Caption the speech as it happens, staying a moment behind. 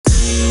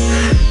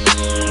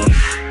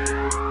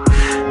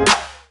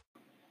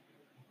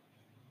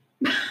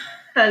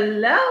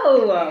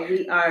Hello,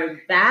 we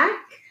are back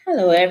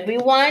Hello,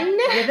 everyone.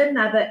 with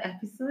another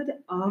episode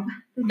of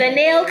The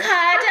Nail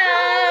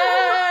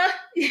Cutter.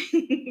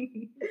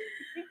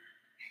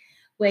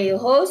 We're your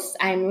hosts.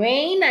 I'm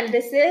Rain, and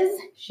this is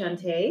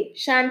Shantay.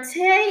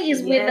 Shantay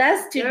is with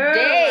Yes, us girl,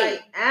 today.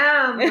 I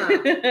am.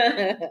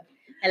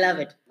 I love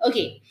it.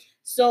 Okay,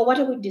 so what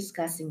are we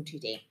discussing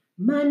today?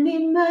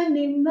 Money,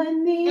 money,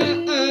 money.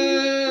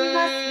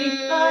 Must be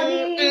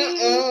funny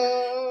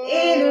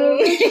in a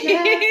rich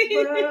man's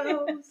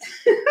world.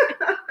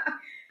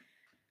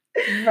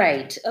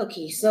 Right.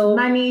 Okay. So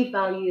Money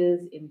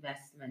values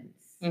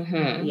investments.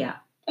 Mhm. Yeah.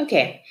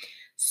 Okay.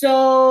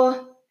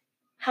 So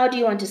how do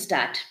you want to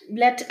start?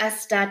 Let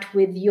us start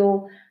with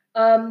your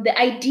the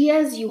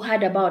ideas you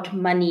had about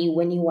money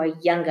when you were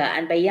younger,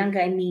 and by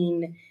younger I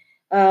mean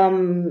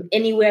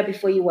anywhere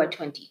before you were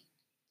 20.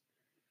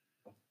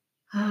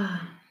 I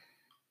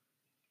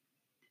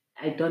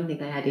don't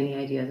think I had any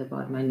ideas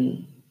about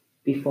money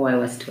before I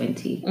was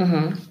 20.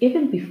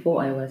 Even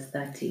before I was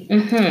 30.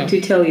 To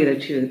tell you the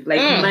truth.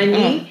 Like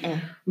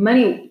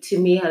money to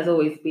me has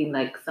always been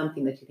like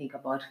something that you think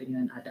about when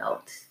you're an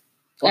adult.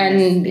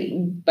 Honestly.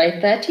 And by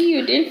 30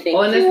 you didn't think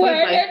Honestly, you were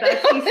by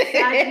 30,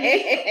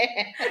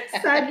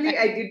 sadly,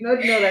 I did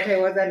not know that I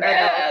was an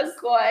adult. Oh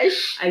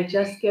gosh. I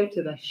just came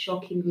to the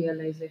shocking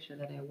realization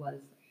that I was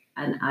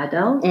an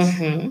adult.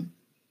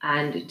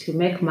 And to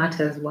make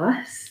matters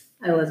worse,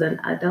 I was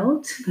an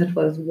adult that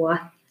was worth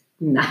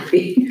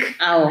nothing.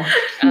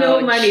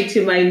 No money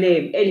to my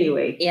name.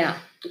 Anyway. Yeah.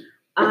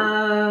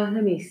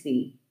 Let me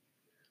see.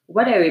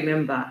 What I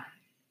remember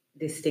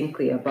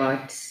distinctly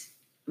about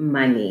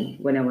money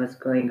when I was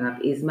growing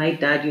up is my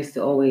dad used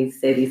to always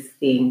say this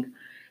thing,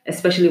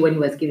 especially when he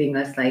was giving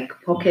us like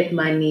pocket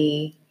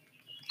money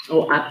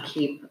or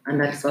upkeep and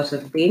that sort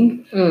of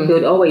thing. He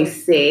would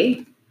always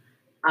say,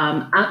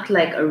 act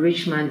like a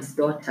rich man's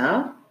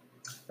daughter,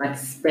 but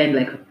spend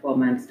like a poor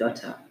man's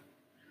daughter.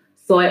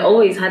 So I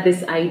always had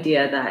this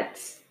idea that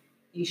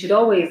you should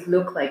always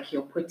look like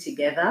you're put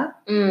together.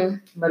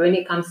 But when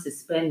it comes to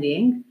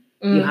spending,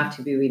 you have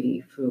to be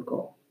really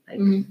frugal. Like,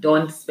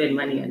 don't spend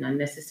money on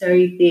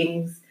unnecessary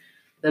things.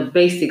 The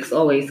basics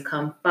always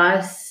come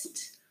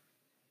first.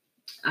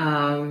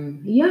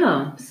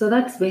 So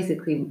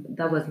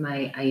that was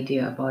my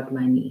idea about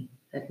money.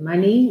 That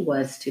money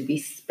was to be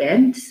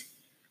spent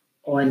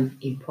on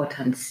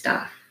important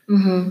stuff.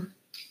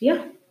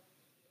 Yeah.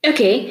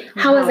 Okay.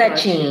 How has that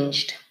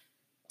changed?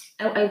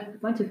 I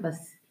want to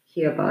first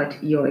hear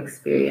about your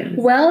experience.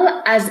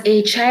 Well, as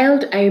a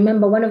child, I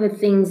remember one of the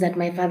things that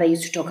my father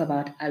used to talk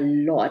about a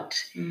lot.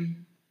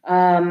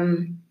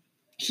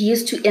 He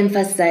used to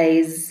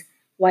emphasize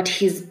what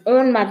his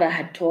own mother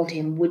had told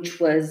him, which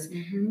was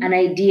an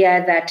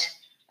idea that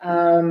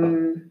I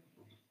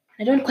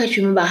don't quite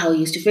remember how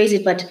he used to phrase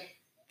it, but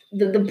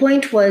the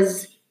point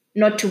was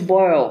not to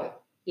borrow.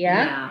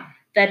 Yeah.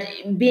 That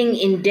being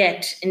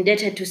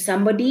indebted to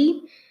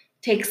somebody,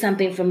 takes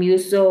something from you.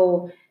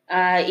 So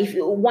if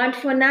you want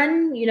for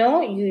none, you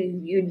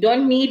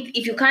don't need.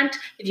 If you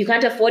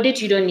can't afford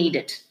it, you don't need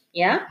it.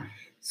 Yeah.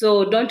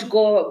 So don't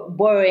go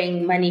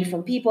borrowing money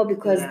from people,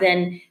 because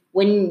then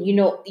when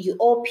you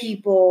owe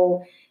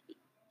people,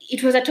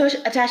 it was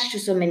attached to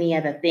so many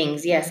other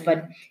things. Yes,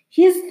 but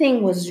his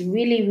thing was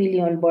really, really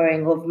on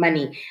borrowing of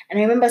money. And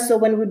I remember, so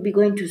when we'd be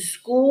going to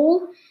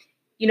school,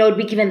 would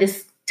be given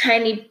this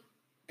tiny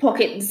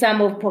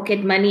sum of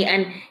pocket money,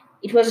 and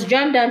it was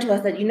drummed down to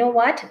us that, you know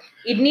what,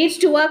 it needs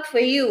to work for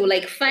you.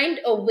 Like, find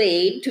a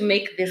way to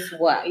make this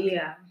work.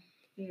 Yeah.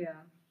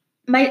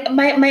 My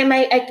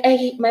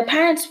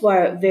parents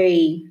were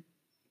very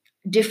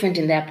different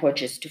in their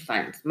approaches to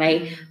funds.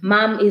 My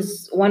mom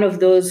is one of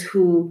those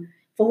for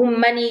whom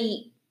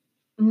money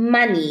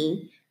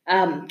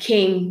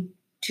came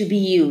to be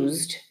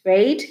used,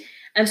 right?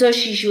 And so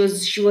she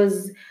was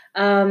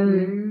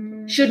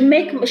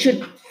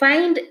should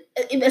find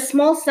a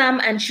small sum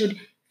and should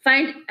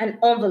find an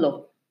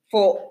envelope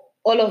for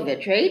all of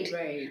it, right?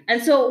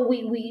 And so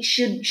we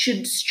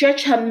should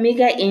stretch her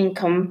meager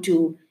income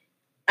to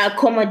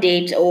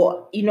accommodate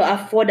or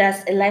afford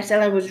us a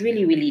lifestyle that was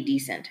really, really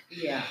decent.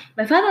 Yeah.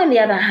 My father, on the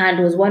other hand,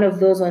 was one of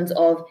those ones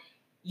of,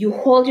 you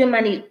hold your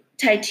money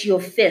tight to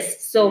your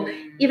fist. So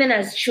even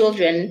as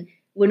children,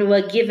 when we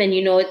were given,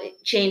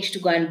 change to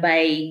go and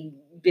buy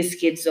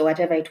biscuits or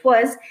whatever it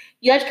was,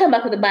 you had to come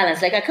back with a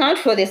balance, like, account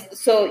for this.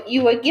 So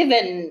you were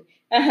given,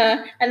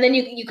 and then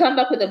you come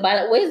back with a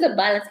balance. Where's the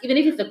balance? Even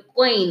if it's a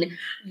coin,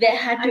 there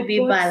had to be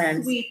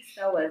balance.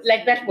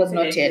 That was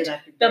not it.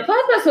 The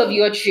purpose of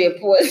your trip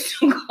was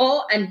to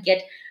go and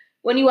get.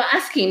 When you were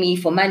asking me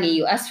for money,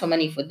 you asked for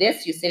money for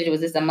this. You said it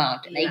was this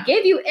amount, and I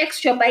gave you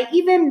extra by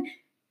even,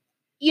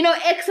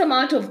 X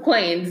amount of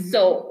coins.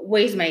 So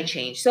where's my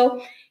change?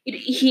 So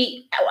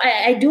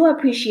I do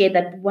appreciate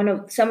that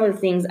some of the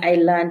things I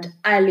learned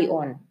early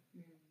on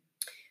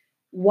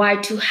were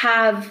to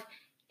have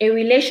a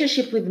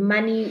relationship with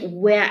money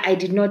where I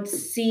did not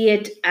see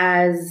it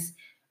as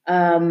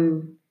a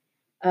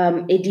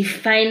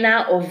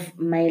definer of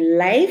my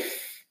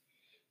life,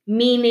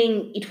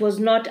 meaning it was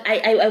not.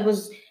 I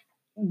was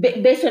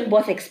based on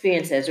both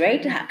experiences,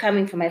 right?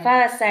 Coming from my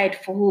father's side,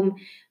 for whom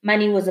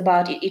money was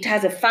about, it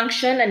has a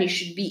function and you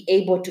should be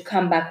able to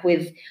come back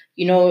with,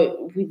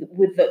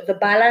 with the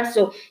balance.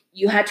 So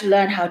you had to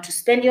learn how to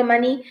spend your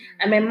money.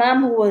 And my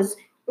mom, who was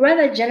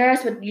rather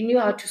generous, but you knew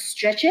how to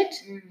stretch it.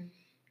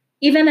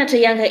 Even at a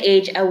younger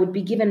age, I would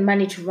be given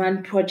money to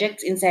run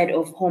projects inside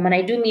of home. And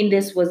I do mean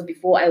this was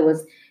before I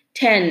was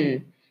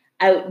 10.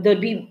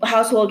 There'd be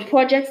household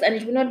projects and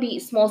it would not be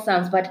small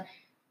sums, but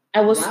I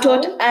was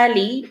taught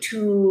early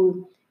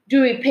to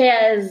do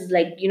repairs,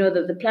 like,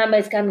 the plumber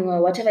is coming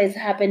or whatever is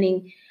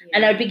happening,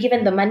 and I'd be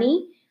given the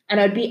money and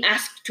I'd be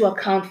asked to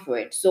account for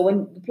it. So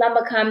when the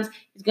plumber comes,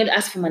 he's going to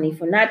ask for money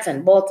for nuts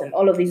and bolts and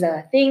all of these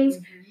other things.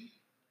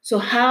 So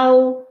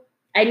how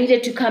I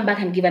needed to come back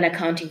and give an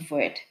accounting for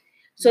it.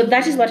 So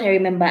that is what I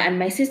remember. And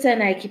my sister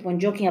and I keep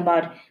on joking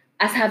about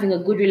us having a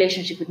good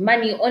relationship with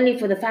money, only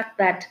for the fact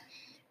that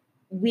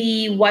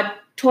we were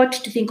taught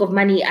to think of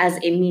money as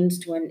a means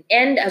to an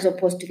end as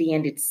opposed to the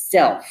end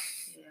itself.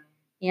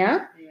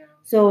 Yeah?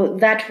 So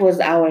that was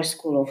our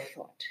school of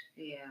thought.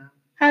 Yeah.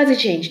 How has it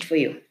changed for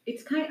you?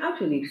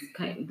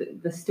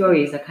 The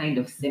stories are kind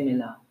of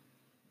similar.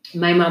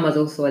 My mom was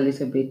also a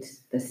little bit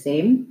the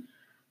same.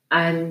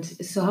 And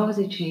so how has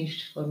it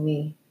changed for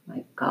me?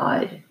 My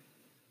God.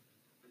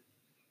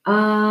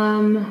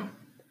 I'm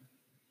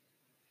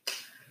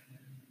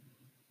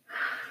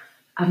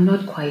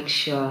not quite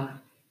sure.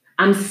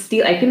 I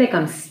feel like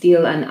I'm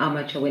still an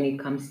amateur when it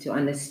comes to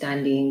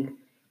understanding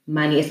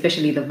money,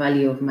 especially the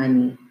value of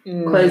money.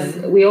 Because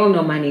we all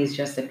know money is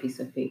just a piece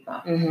of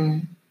paper.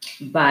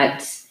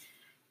 But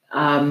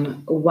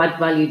what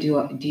value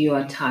do you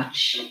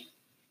attach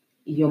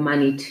your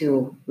money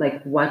to?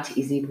 Like, what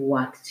is it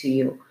worth to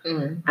you?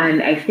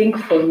 And I think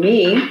for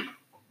me,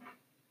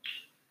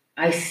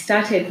 I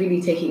started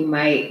really taking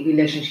my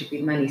relationship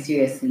with money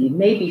seriously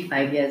maybe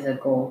 5 years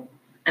ago.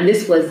 And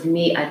this was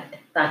me at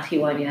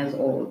 31 years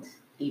old.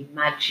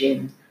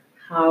 Imagine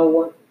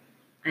how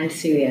I'm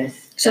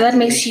serious. So that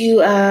makes you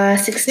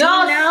 16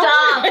 now?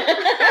 Stop!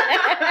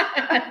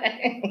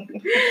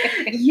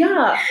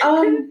 Yeah.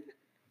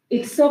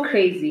 It's so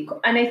crazy.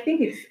 And I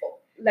think it's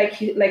like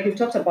we've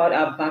talked about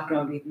our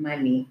background with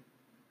money.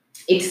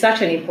 It's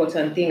such an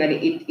important thing and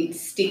it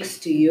sticks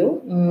to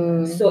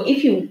you. So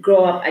if you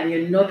grow up and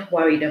you're not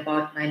worried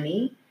about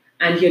money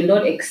and you're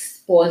not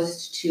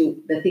exposed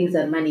to the things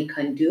that money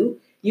can do,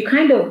 you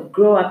kind of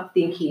grow up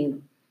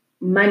thinking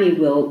money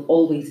will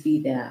always be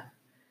there.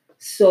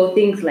 So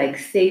things like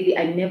saving,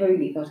 I never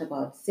really thought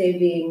about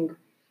saving,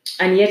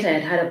 and yet I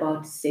had heard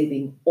about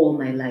saving all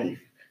my life.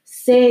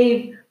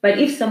 Save, but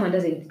if someone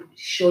doesn't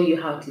show you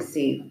how to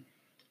save,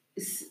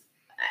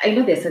 I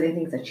know there's certain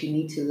things that you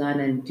need to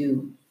learn and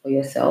do for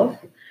yourself,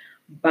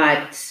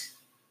 but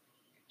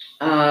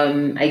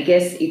I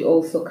guess it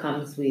also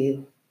comes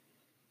with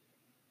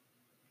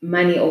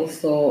money.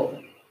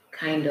 Also,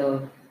 kind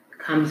of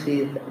comes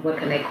with, what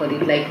can I call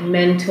it? Like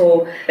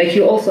mental. Like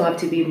you also have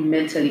to be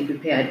mentally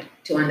prepared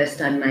to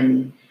understand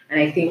money. And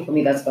I think for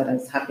me, that's what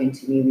has happened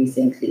to me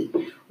recently.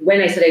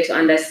 When I started to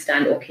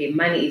understand, okay,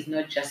 money is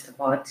not just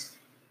about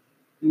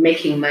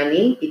making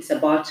money, it's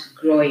about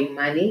growing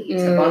money,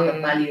 it's about the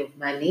value of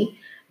money.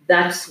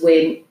 That's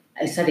when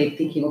I started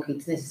thinking, okay,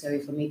 it's necessary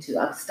for me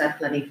to start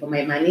planning for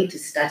my money, to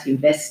start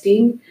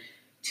investing,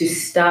 to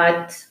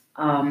start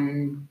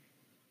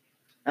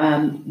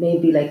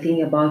maybe like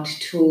thinking about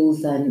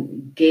tools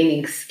and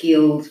gaining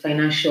skills,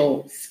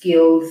 financial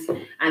skills,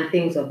 and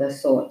things of the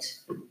sort.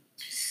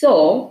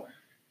 So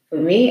for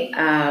me,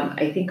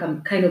 I think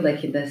I'm kind of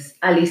like in the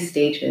early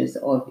stages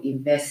of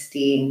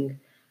investing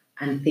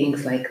and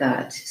things like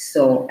that.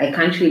 So I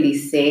can't really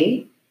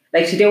say,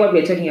 like today, what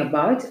we're talking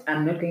about,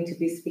 I'm not going to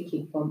be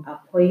speaking from a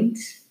point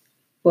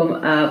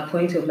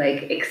of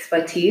like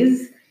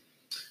expertise.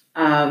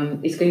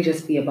 It's going to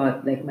just be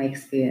about like my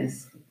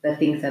experience, the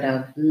things that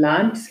I've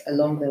learned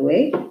along the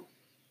way.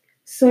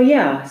 So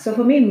yeah, so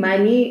for me,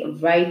 money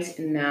right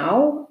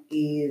now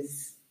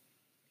is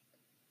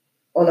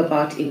all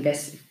about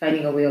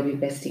finding a way of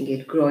investing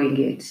it, growing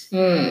it.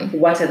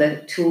 What are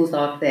the tools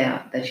out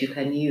there that you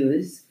can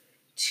use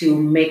to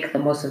make the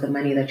most of the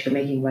money that you're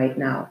making right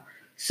now?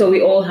 So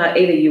we all have,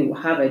 either you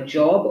have a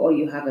job or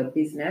you have a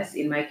business.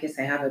 In my case,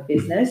 I have a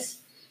business.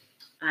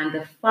 And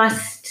the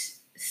first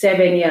 5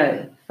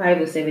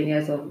 or 7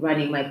 years of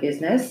running my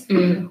business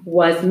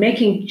was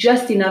making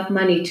just enough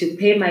money to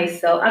pay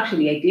myself.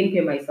 Actually, I didn't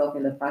pay myself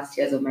in the first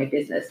years of my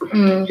business,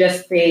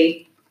 just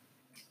pay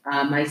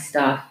my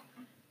staff.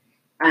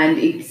 And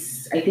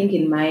I think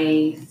in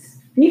my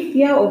 5th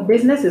year of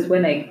business is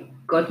when I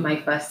got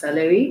my first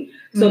salary.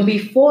 So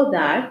before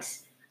that,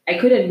 I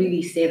couldn't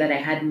really say that I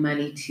had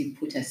money to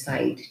put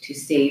aside to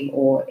save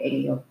or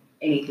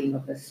anything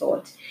of the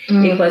sort.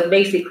 It was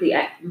basically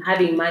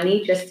having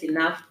money just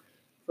enough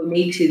for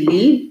me to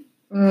live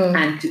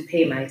and to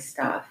pay my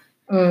staff.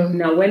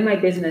 Now, when my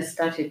business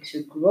started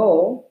to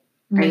grow,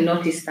 I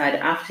noticed that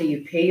after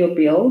you pay your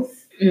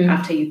bills,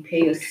 after you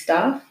pay your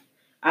staff,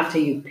 after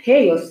you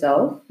pay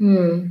yourself,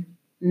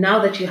 now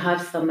that you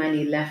have some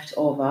money left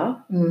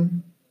over,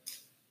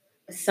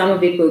 some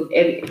of it will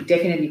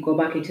definitely go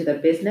back into the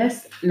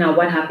business. Now,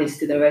 what happens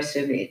to the rest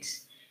of it?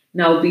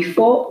 Now,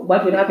 before,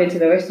 what would happen to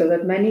the rest of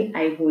that money?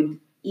 I would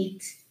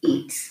eat.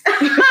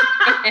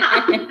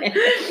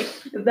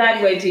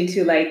 That went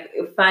into like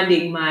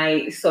funding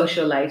my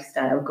social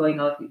lifestyle, going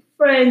out with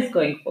friends,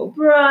 going for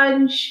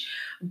brunch,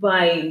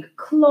 buying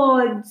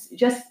clothes,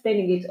 just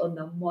spending it on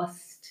the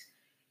most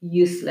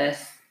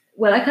useless,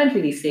 well, I can't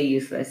really say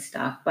useless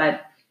stuff,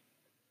 but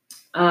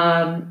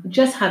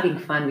just having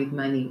fun with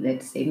money,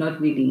 let's say, not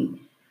really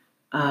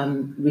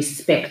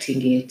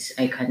respecting it,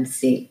 I can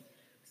say.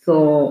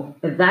 So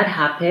that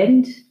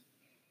happened.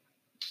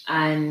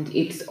 And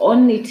it's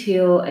only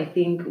till I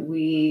think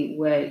we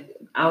were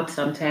out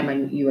sometime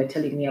and you were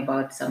telling me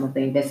about some of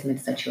the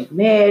investments that you've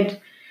made.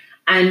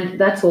 And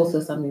that's also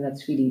something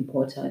that's really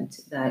important,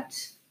 that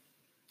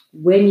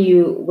when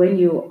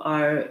you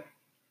are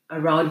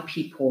around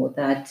people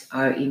that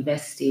are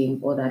investing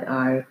or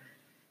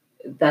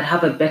that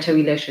have a better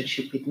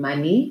relationship with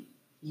money,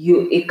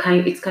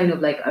 it's kind of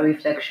like a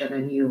reflection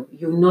on you.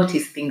 You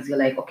notice things, you're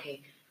like,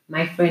 okay,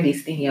 my friend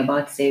is thinking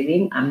about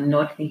saving, I'm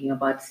not thinking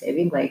about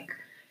saving. Like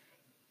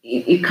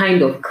it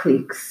kind of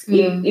clicks.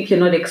 If you're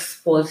not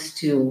exposed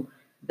to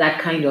that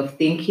kind of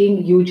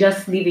thinking, you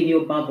just live in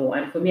your bubble.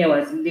 And for me, I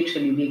was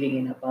literally living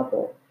in a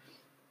bubble.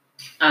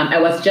 I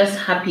was just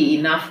happy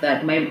enough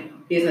that my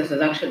business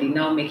was actually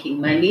now making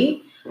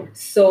money.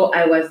 So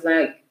I was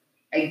like,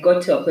 I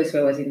got to a place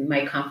where I was in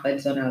my comfort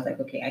zone. I was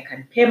like, okay, I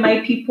can pay my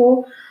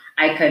people,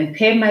 I can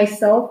pay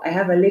myself. I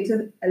have a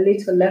little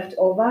left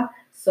over.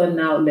 So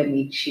now let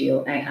me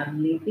chill. I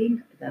am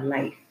living the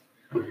life.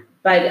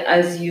 But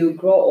as you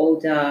grow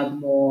older,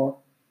 more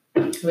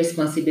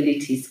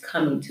responsibilities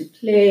come into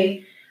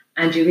play,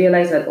 and you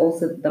realize that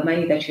also the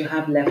money that you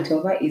have left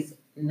over is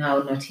now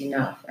not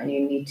enough, and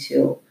you need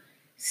to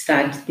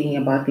start thinking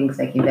about things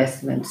like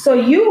investment. So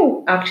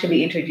you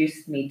actually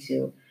introduced me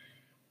to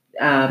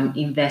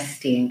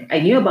investing. I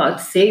knew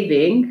about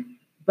saving,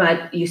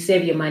 but you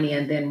save your money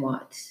and then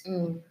what?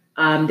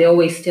 They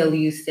always tell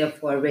you save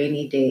for a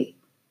rainy day.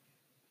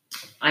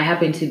 I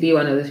happen to be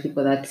one of those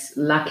people that's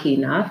lucky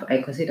enough.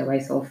 I consider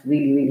myself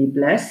really, really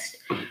blessed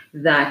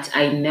that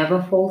I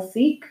never fall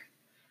sick.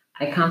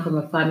 I come from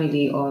a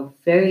family of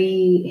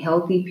very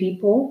healthy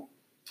people.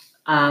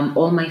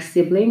 All my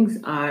siblings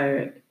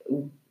are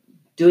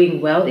doing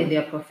well in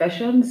their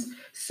professions.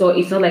 So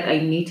it's not like I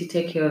need to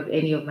take care of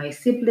any of my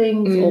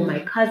siblings or my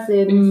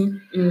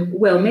cousins.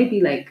 Well,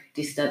 maybe like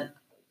distant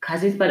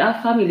cousins, but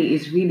our family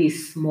is really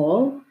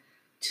small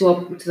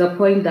to the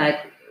point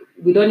that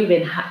we don't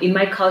even have, in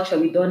my culture,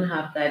 we don't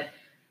have that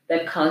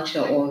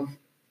culture of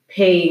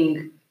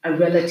paying a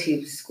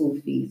relative's school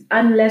fees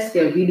unless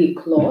they're really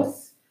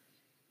close.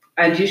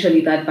 And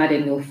usually that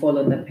burden will fall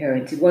on the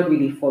parents. It won't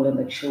really fall on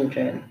the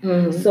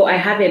children. So I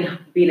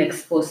haven't been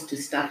exposed to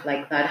stuff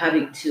like that,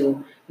 having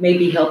to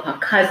maybe help a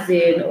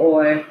cousin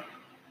or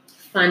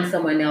fund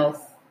someone else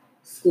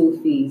school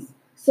fees.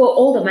 So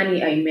all the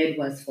money I made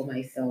was for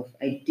myself.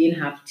 I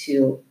didn't have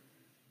to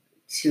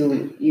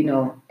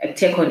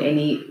take on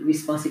any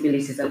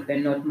responsibilities that were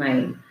not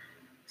mine.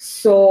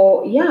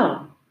 So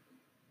yeah,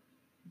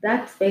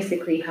 that's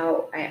basically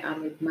how I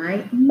am with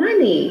my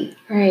money.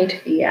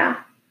 Right.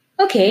 Yeah.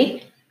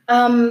 Okay.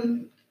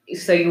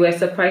 So you were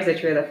surprised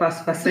that you were the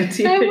first person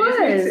to I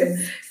introduce me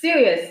was.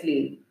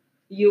 Seriously,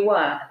 you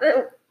were.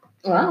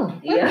 Wow.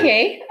 Yeah.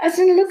 Okay. As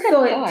in, look at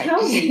So God.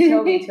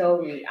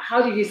 tell me,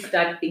 how did you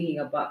start thinking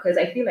about? Because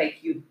I feel like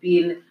you've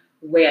been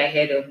way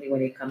ahead of me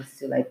when it comes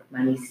to like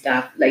money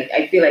stuff. Like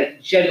I feel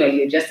like generally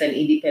you're just an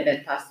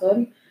independent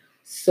person,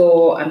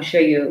 so I'm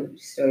sure your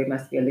story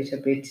must be a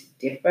little bit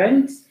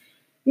different.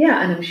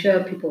 Yeah, and I'm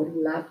sure people would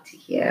love to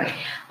hear your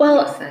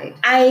Well, side.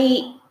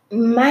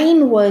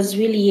 mine was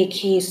really a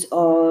case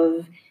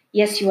of,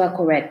 yes, you are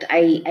correct.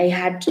 I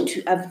had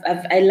to,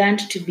 I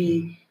learned to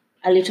be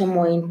a little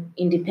more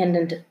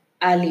independent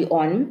early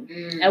on.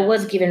 I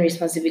was given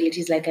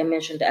responsibilities, like I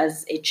mentioned,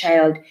 as a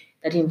child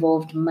that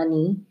involved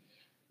money.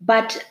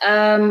 But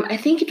I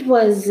think it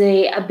was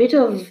a bit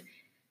of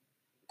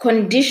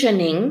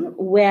conditioning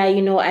where,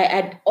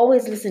 I'd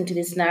always listened to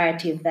this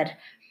narrative that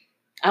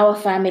our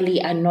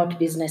family are not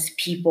business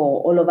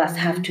people. All of us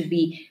have to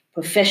be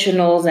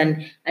professionals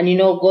and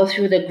go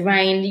through the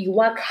grind. You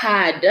work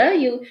hard.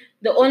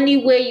 The only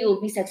way you'll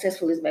be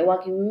successful is by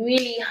working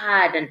really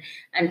hard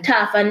and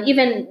tough. And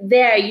even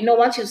there,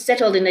 once you've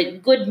settled in a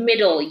good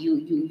middle,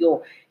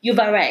 you've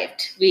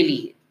arrived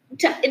really.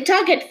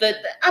 Target for the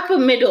upper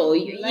middle.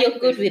 You're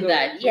good with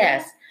that.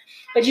 Yes.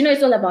 But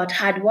it's all about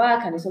hard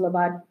work, and it's all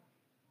about.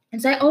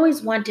 And so I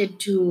always wanted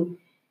to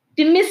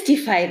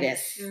demystify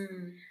this.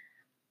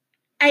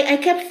 I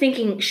kept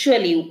thinking,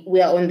 surely we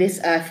are on this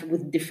earth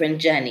with different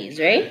journeys,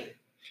 right?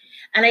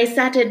 And I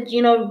started,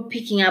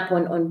 picking up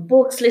on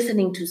books,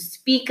 listening to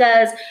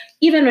speakers,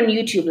 even on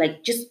YouTube,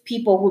 like just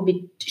people who'll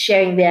be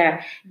sharing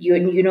their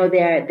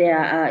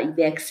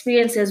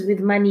experiences with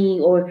money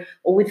or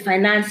with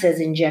finances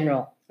in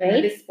general, right?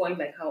 At this point,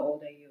 like, how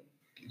old are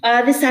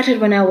you? This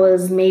started when I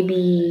was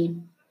maybe,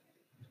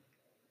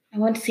 I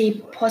want to say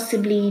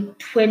possibly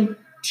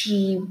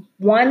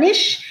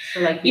 21-ish. So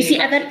like You see,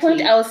 at that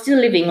point, I was still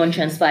living on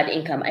transferred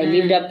income. I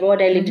lived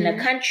abroad. I lived in a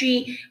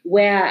country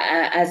where,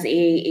 as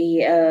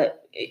a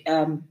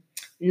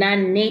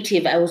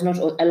non-native, I was not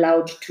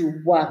allowed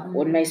to work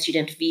on my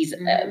student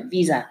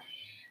visa.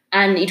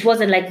 And it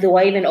wasn't like there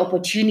were even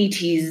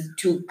opportunities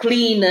to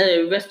clean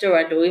a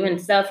restaurant or even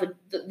serve.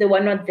 They were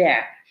not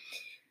there.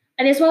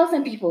 And as well,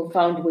 some people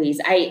found ways.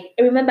 I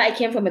remember I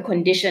came from a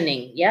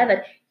conditioning,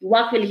 that you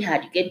work really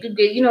hard, you get good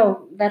grades,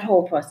 that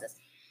whole process.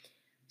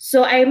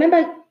 So I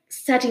remember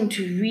starting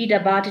to read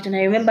about it, and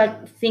I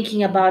remember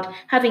thinking about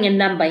having a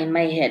number in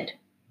my head.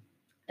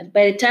 And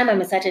by the time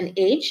I'm a certain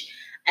age,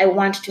 I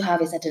want to have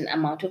a certain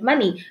amount of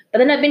money. But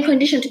then I've been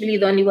conditioned to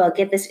believe the only way I'll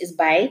get this is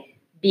by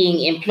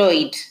being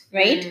employed,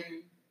 right?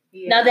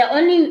 Yeah. Now, there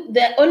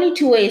are only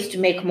two ways to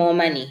make more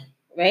money,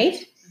 right?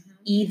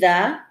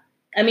 There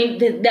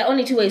are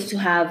only two ways to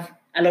have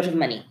a lot of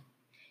money.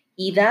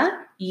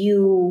 Either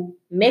you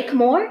make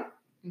more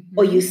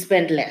or you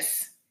spend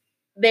less.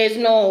 There's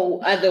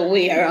no other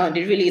way around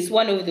it, really. It's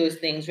one of those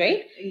things,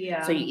 right?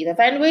 Yeah. So you either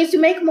find ways to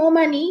make more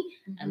money,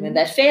 and when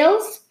that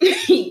fails,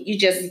 you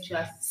just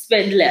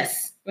spend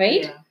less,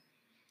 right? Yeah.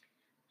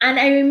 And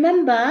I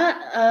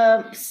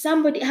remember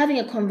somebody having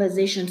a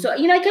conversation. So,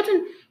 I kept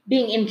on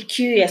being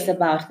curious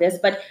about this.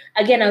 But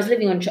again, I was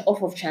living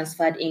off of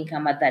transferred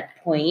income at that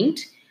point.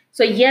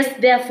 So yes,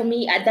 there for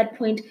me at that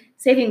point,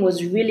 saving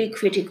was really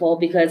critical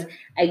because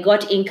I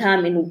got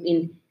income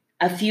in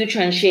a few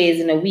tranches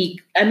in a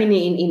week. In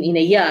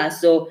a year.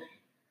 So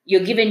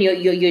you're given your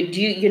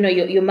due,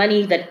 your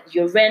money, that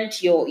your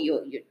rent, your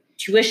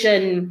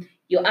tuition,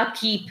 your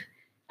upkeep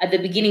at the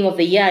beginning of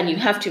the year, and you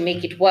have to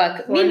make it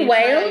work.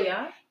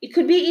 Meanwhile, it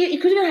could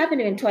even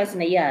happen even twice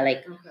in a year.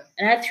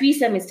 And I had 3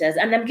 semesters,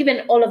 and I'm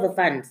given all of the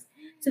funds.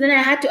 So then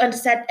I had to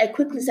understand. I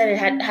quickly started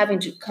having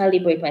to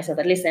calibrate myself.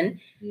 That listen,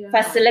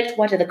 first select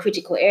what are the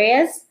critical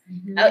areas.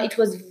 It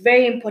was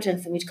very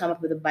important for me to come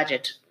up with a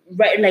budget.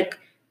 Right, like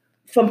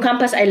from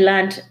campus, I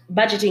learned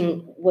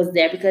budgeting was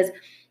there because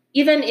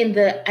even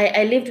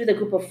I lived with a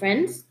group of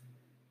friends,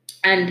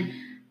 and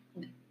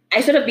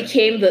I sort of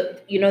became the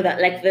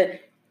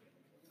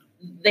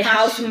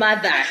house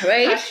mother,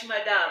 right? Cash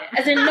madam.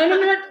 As in, no,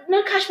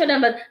 not cash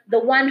madam, but the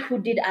one who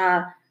did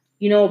our,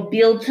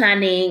 bill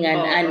planning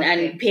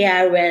and pay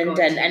our rent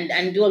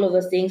and do all of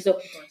those things. So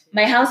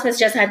my house has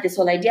just had this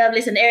whole idea of,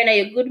 listen, Erin, are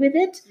you good with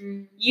it?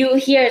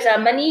 Here's our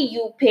money,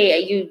 you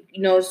pay,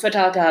 sort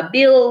out our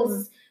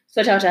bills,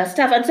 sort out our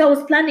stuff. And so I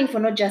was planning for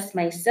not just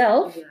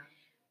myself,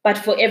 but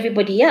for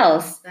everybody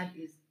else. That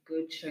is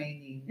good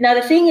training. Now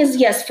the thing is,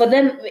 yes, for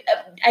them,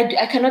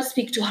 I cannot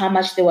speak to how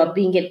much they were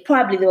being get.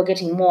 Probably they were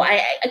getting more.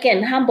 I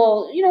again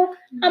humble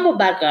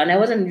background. I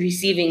wasn't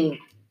receiving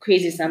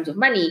crazy sums of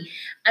money,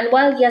 and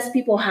while yes,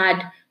 people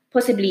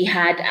possibly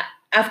had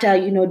after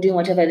doing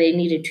whatever they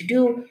needed to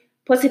do,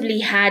 possibly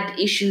had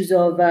issues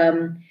of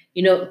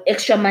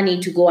extra money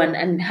to go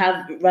and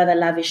have rather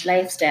lavish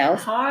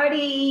lifestyles.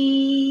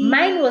 Party.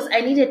 Mine was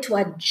I needed to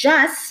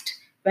adjust,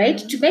 right,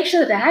 to make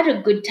sure that I had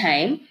a good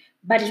time.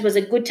 But it was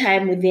a good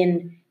time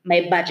within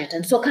my budget,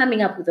 and so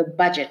coming up with a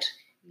budget,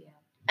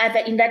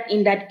 in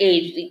that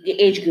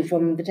age group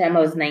from the time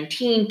I was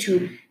 19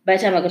 to by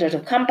the time I got out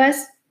of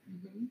campus,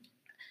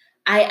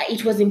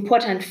 it was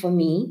important for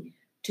me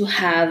to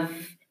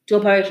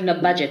operate on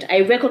a budget. I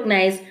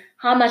recognize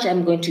how much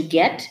I'm going to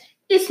get.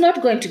 It's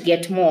not going to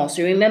get more.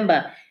 So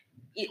remember,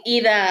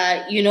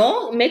 either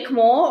make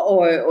more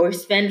or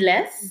spend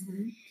less.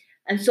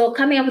 And so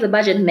coming up with a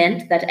budget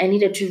meant that I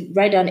needed to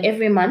write down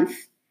every month.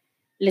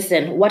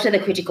 Listen, what are the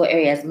critical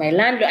areas? My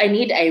land, I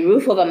need a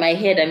roof over my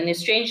head. I'm in a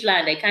strange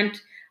land. I can't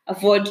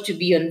afford to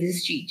be on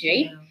this street,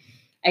 right?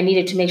 Yeah. I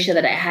needed to make sure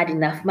that I had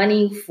enough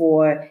money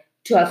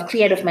to have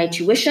cleared off my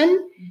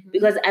tuition,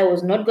 because I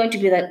was not going to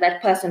be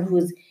that person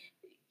who's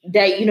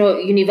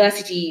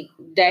university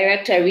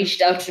director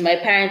reached out to my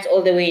parents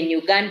all the way in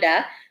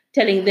Uganda,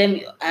 telling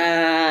them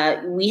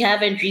we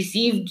haven't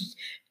received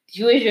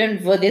tuition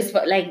for this.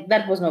 Like,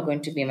 that was not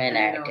going to be my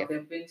narrative. There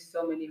have been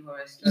so many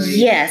horror stories.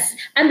 Yes,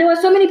 and there were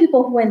so many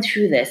people who went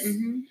through this.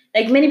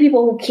 Like, many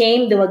people who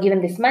came, they were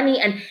given this money,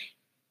 and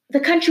the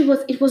country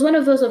was one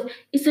of those of,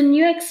 it's a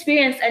new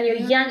experience, and you're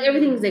young,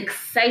 everything is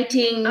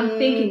exciting. I'm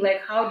thinking,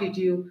 like, how did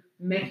you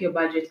make your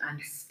budget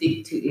and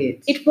stick to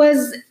it? It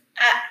was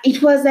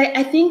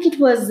I think it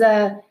was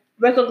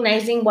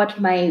recognizing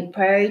what my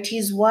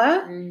priorities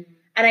were, and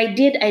I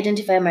did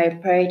identify my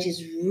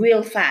priorities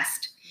real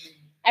fast.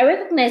 I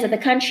recognized that the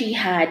country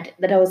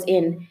that I was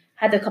in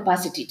had the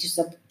capacity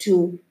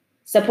to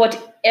support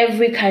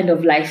every kind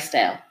of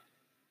lifestyle.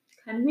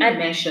 Can we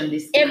mention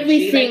this country?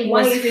 Everything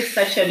was why is it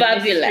such a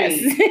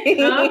fabulous.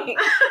 Huh?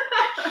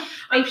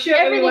 I'm sure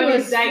everyone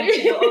is dying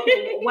to know,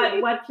 okay,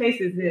 what place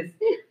is this?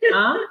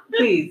 Huh?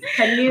 Please,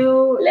 can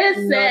you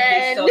listen? Not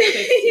be so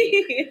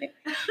cryptic?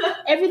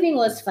 Everything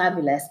was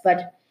fabulous,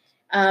 but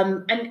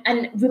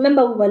and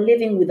remember, we were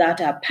living without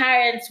our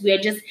parents. We are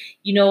just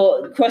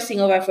crossing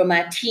over from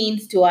our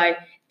teens to our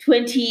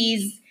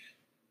 20s.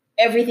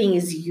 Everything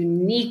is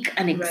unique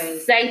and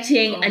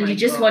exciting, and you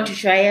just want to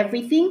try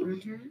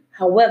everything.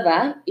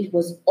 However, it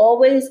was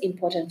always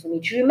important for me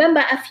to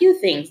remember a few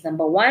things.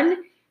 Number one,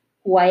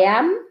 who I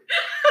am,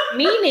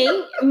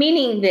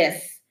 meaning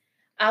this.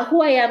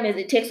 Who I am is,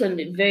 it takes on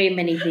very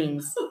many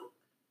things.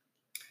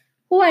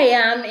 Who I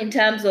am in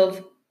terms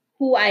of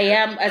who I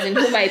am, as in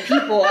who my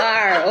people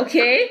are,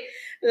 okay?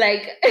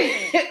 Like,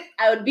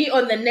 I would be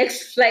on the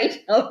next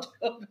flight out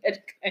of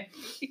that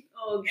country.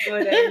 Oh,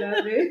 God, I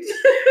love it.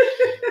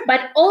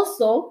 But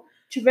also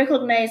to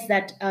recognize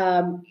that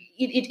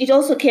it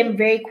also came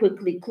very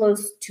quickly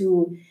close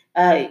to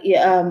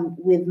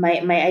with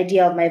my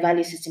idea of my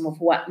value system of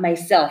what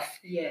myself,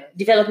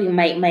 developing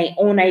my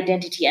own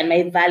identity and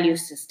my value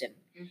system.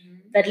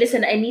 That,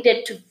 listen, I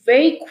needed to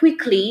very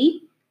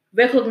quickly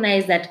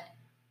recognize that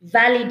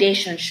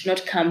validation should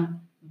not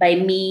come by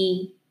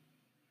me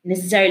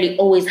necessarily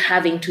always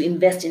having to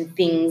invest in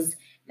things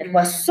that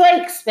were so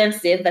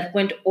expensive that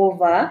went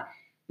over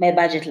my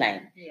budget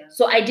line.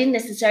 So I didn't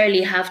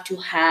necessarily have to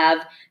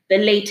have the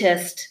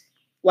latest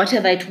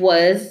whatever it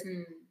was.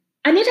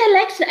 And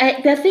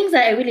yet there are things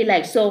that I really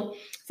liked. So,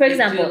 for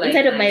example,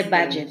 inside of my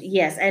budget,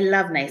 yes, I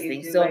love nice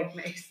things. So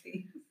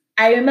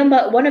I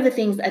remember one of the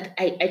things that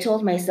I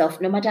told myself,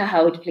 no matter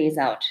how it plays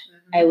out,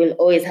 I will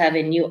always have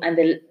a new, and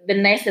the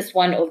nicest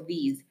one of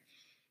these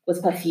was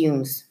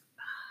perfumes.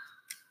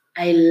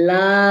 I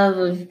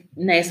love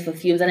nice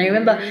perfumes. And I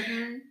remember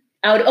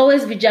I would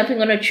always be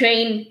jumping on a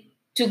train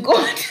to go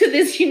to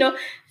this,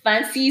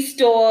 fancy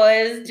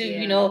stores,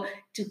 to,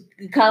 to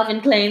the Calvin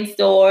Klein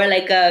store,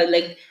 like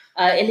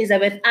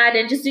Elizabeth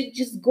Arden, just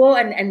to go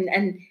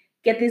and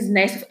get these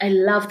nice, I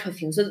love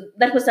perfume. So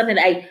that was something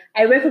that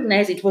I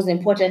recognized it was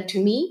important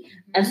to me.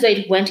 And so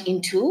it went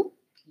into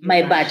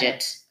my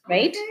budget,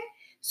 right? Okay.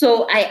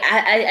 So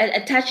I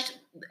attached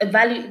a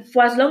value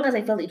for as long as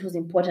I felt it was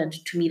important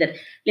to me that,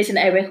 listen,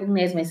 I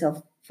recognize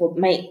myself for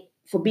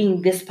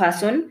being this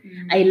person.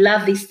 I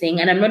love this thing,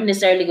 and I'm not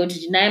necessarily going to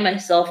deny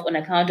myself on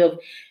account of,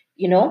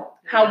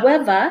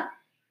 However,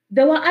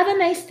 there were other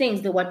nice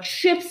things. There were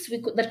trips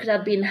that could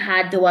have been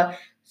had. There were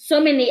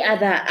so many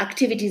other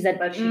activities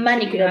that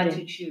money could have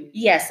been.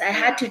 Yes, I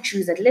had to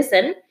choose that.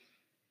 Listen,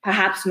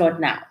 perhaps not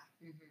now.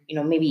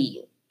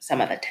 Maybe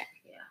some other time.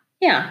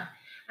 Yeah.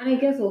 And I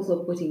guess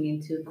also putting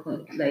into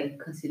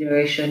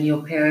consideration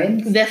your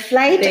parents. The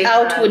flight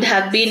out would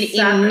have been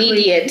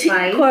immediate.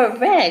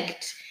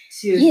 Correct.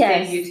 To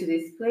send you to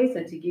this place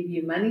and to give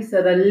you money.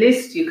 So the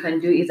least you can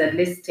do is at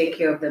least take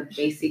care of the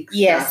basic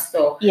stuff.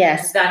 So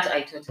that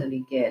I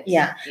totally get.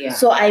 Yeah.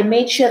 So I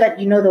made sure that,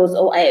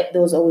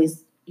 there was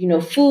always,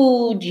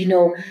 food,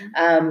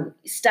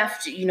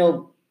 stuff,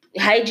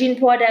 hygiene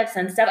products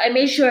and stuff. I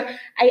made sure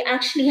I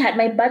actually had,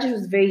 my budget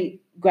was very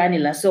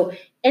granular. So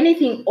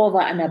anything over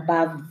and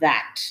above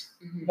that,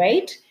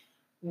 right,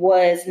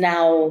 was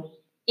now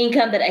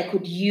income that I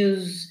could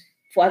use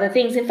for other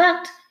things. In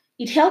fact,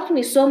 it helped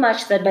me so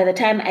much that by the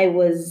time I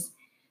was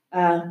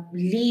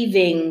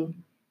leaving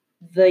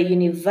the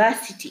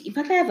university, in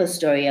fact, I have a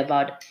story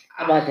about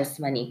this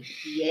money.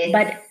 Yes.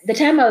 But the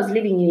time I was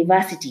leaving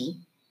university,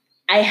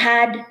 I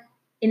had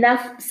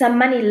some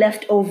money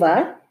left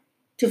over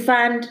to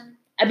fund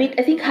a bit,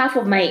 I think half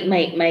of my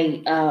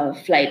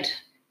flight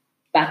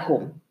back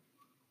home.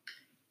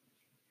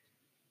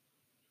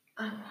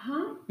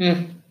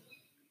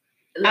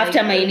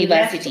 After my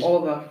university. Left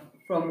over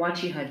from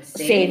what you had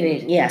saved?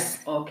 Saving, yes.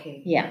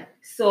 Okay. Yeah.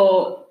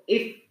 So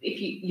if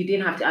you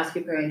didn't have to ask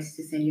your parents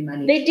to send you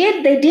money? They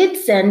did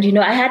send,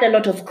 I had a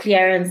lot of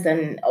clearance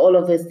and all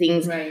of those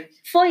things. Right.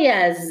 4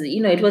 years,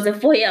 it was a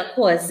 4-year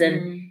course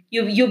and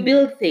you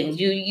build things,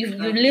 you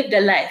lived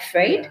a life,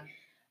 right? Yeah.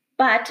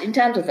 But in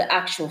terms of the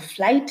actual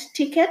flight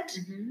ticket,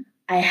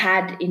 I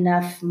had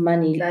enough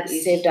money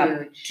saved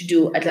up to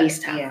do at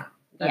least half. Yeah,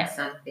 that's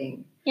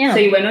something. Yeah. So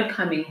you were not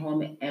coming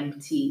home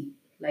empty,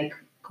 like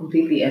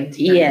completely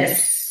empty.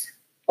 Yes.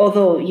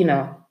 Although,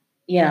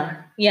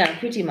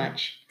 pretty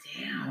much.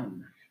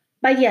 Damn.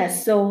 But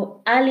yes,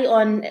 so early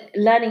on,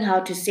 learning how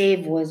to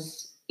save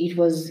was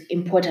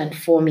important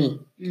for me.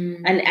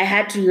 And I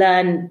had to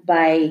learn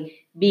by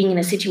being in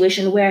a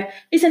situation where,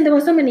 listen, there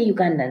were so many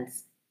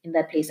Ugandans in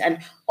that place, and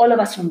all of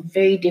us from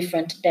very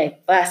different,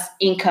 diverse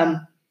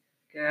income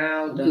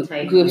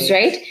groups,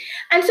 right?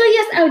 And so,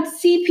 yes, I would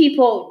see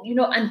people,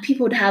 and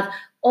people would have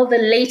all the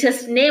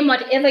latest, name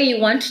whatever you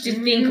want to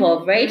think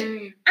of, right?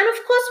 And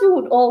of course, we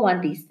would all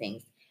want these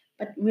things.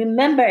 But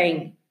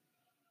remembering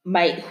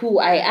who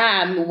I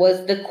am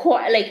was the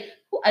core,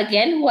 who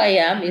I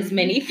am is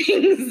many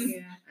things.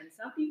 Yeah, and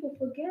some people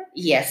forget.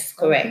 Yes,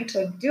 correct.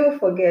 Some people do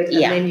forget,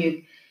 and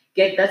then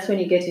that's when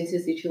you get into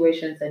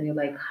situations and you're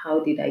like,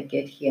 how did I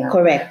get here?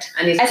 Correct.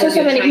 And it's I saw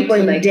so many people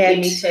in debt.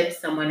 Imitate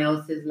someone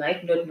else's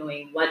life, not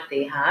knowing what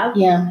they have.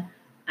 Yeah.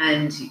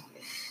 And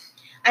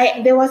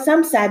there were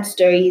some sad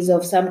stories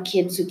of some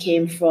kids who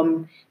came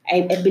from,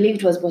 I believe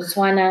it was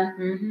Botswana.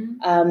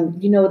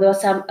 There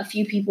were a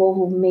few people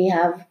who may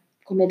have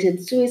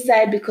committed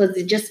suicide because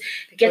they just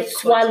get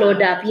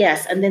swallowed up.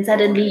 Yes. And then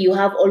suddenly you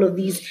have all of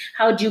these.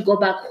 How do you go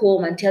back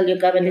home and tell your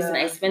government, listen,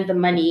 I spent the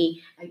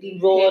money I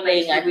didn't rolling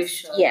pay my and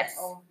tuition. yes.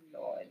 Oh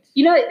Lord.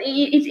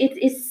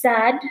 It's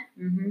sad.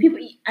 Mhm. People,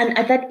 and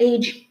at that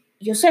age,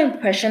 you're so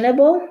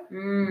impressionable.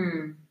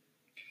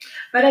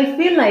 But I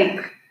feel like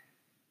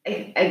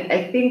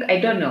I think I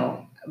don't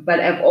know, but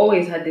I've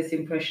always had this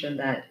impression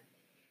that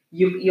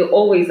you're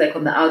always like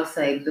on the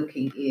outside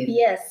looking in.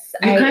 Yes,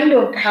 You kind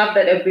of have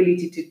that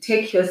ability to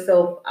take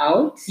yourself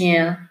out.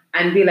 Yeah.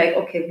 And be like,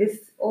 okay,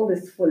 all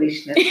this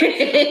foolishness. I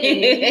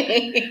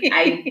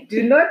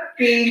do not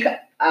think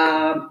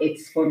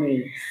it's for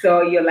me.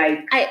 So you're like,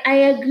 I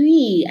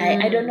agree.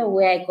 I don't know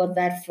where I got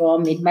that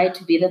from. It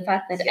might be the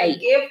fact that I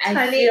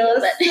feel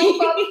that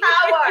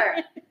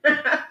superpower.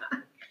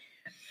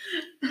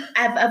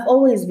 I've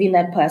always been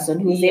that person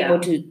who's Yeah. able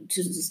to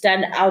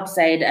stand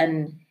outside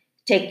and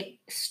take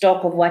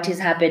stock of what is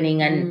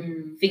happening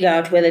and figure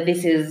out whether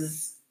this is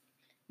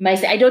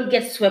I don't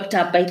get swept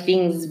up by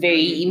things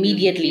very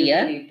immediately. You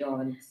Yeah. really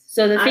don't.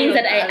 So the things on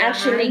that I the other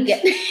actually hand-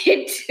 get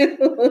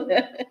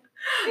into.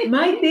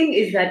 My thing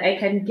is that I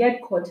can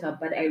get caught up,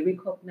 but I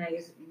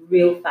recognize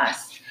real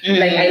fast.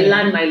 Like I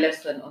learn my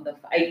lesson on the.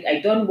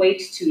 I don't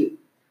wait to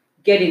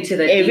get into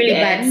the A deep really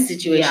end. bad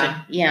situation.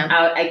 Yeah.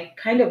 I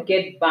kind of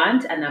get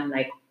burnt, and I'm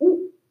like,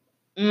 ooh.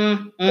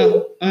 I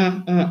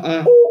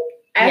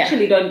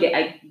actually don't get.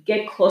 I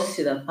get close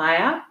to the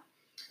fire,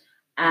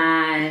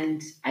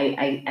 and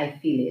I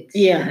feel it.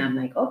 Yeah. And I'm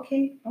like,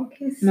 okay, Not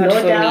slow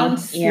for down,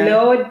 me. Yeah.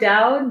 slow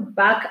down,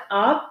 back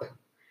up,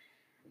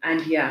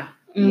 and yeah.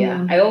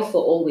 I also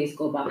always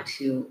go back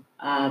to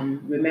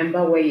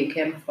remember where you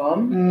came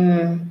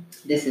from.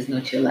 This is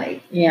not your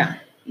life. Yeah.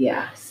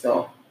 Yeah.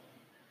 So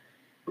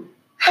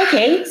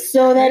okay.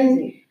 So then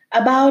crazy.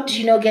 about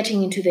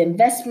getting into the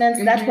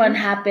investments, that one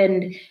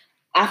happened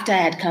after I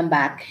had come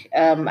back,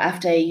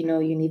 after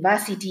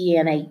university,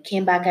 and I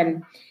came back,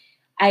 and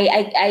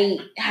I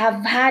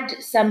have had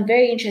some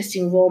very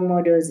interesting role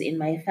models in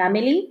my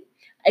family,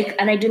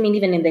 and I do mean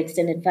even in the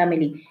extended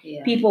family,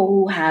 people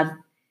who have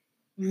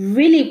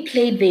really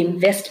played the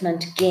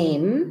investment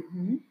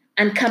game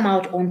and come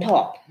out on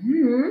top.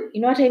 You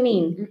know what I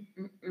mean?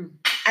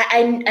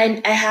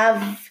 I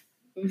have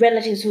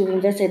relatives who've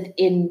invested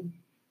in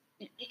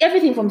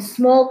everything from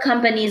small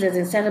companies as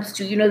in startups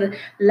to the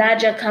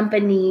larger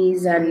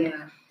companies, and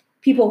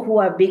people who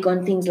are big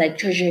on things like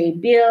treasury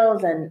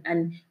bills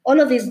and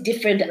all of these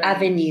different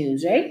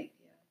avenues, right?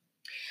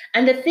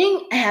 And the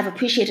thing I have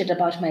appreciated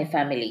about my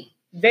family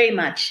very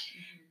much,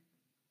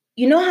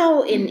 you know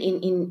how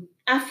in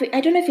Africa,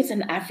 I don't know if it's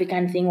an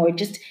African thing or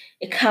just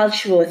a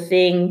cultural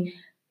thing,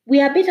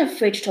 we are a bit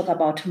afraid to talk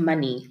about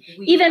money.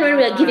 Even when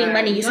we are giving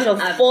money, you sort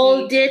of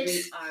fold it.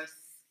 We are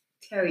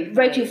terrified.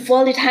 Right, you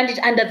fold it, hand it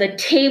under the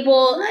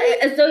table,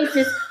 as though it's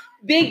this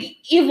big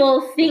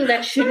evil thing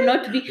that should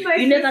not be.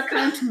 You never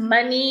count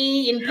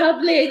money in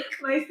public.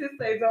 My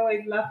sister is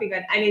always laughing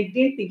and I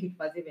didn't think it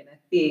was even a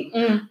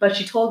thing. But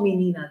she told me,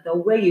 Nina, the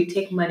way you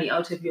take money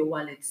out of your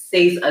wallet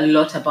says a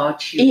lot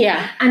about you.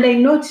 Yeah. And I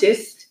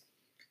noticed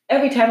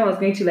every time I was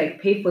going to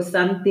like pay for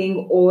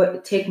something or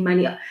take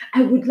money,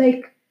 I would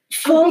like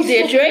fold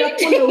it, right?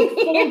 I would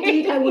fold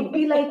it. I would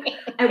be like,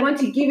 I want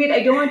to give it,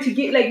 I don't want to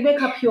give, like make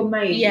up your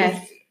mind.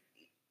 Yes.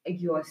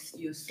 You're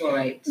so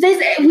right.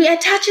 We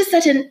attach a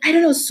certain, I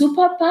don't know,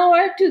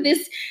 superpower to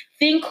this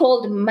thing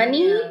called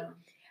money. Yeah.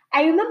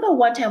 I remember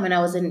one time when I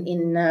was in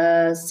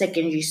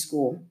secondary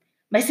school,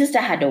 my sister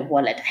had a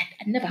wallet.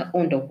 I'd never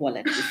owned a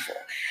wallet before.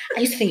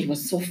 I used to think it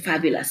was so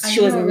fabulous. She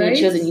was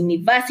in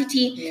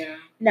university. Yeah.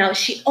 Now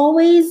she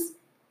always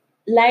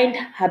lined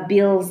her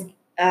bills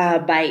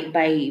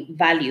by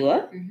value,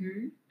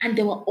 and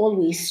they were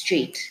always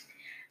straight.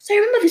 So I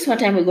remember this one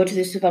time we go to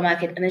the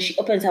supermarket, and then she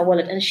opens her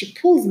wallet and she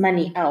pulls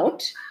money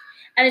out,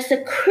 and it's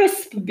a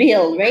crisp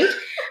bill, right?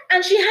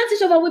 And she hands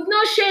it over with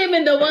no shame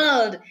in the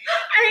world. And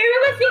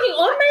I remember thinking,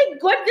 oh my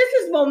God, this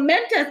is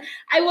momentous.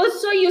 I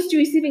was so used to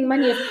receiving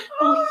money.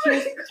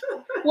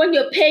 When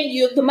you're paying,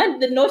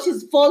 the note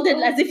is folded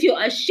as if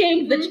you're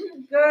ashamed that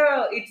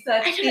girl, it's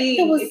a thing.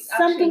 There was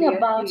something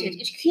about it.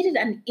 It created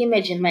an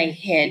image in my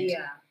head.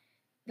 Yeah.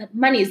 That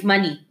money is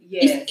money.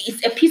 Yes.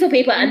 It's a piece of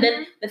paper, and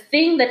then the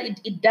thing that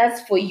it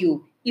does for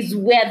you is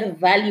where the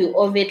value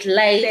of it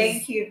lies.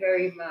 Thank you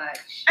very much.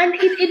 And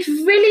it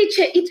really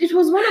it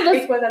was one of those.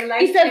 It was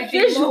it's a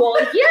visual.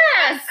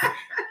 Yes.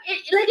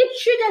 It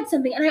triggered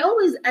something, and I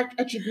always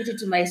attribute it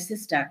to my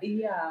sister.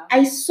 Yeah.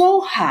 I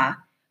saw her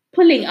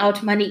pulling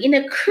out money in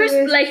a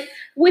crisp, like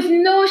with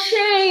no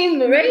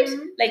shame, right?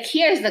 Like,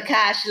 here's the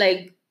cash,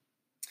 like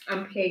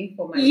I'm paying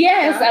for my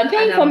I'm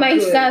paying for my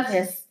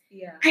service.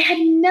 Yeah. I had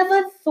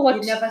never thought.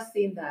 You've never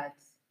seen that.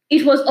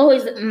 It was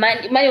always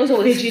money was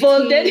always fidgety,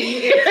 folded.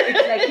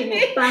 It's like in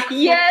your back pocket.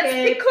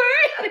 Yes,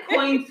 correct.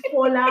 Coins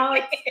fall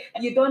out.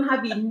 You don't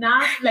have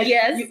enough. Like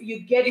you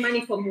get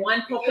money from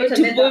one pocket to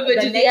and then move it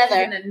to the other.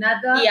 And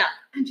another. Yeah.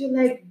 And you're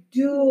like,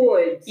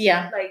 dude.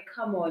 Yeah. Like,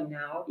 come on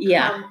now.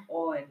 Yeah. Come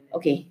on.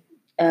 Okay.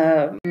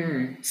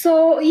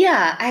 So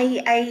yeah,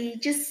 I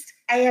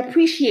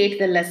appreciate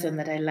the lesson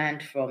that I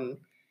learned from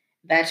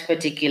that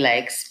particular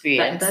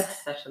experience.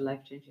 That's such a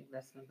life-changing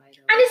lesson, by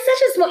the way. And it's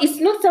such a small, it's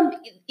not some,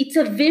 it's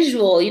a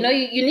visual, you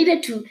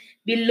needed to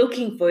be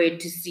looking for it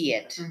to see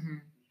it.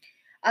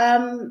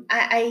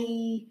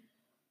 I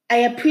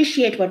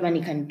appreciate what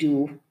money can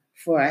do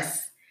for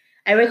us.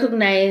 I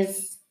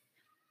recognize,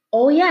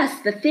 oh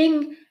yes, the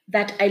thing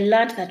that I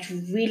learned that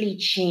really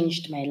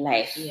changed my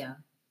life. Yeah.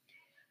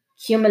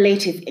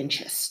 Cumulative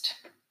interest.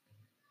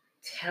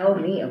 Tell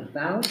me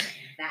about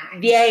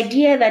that. The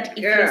idea that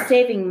if you're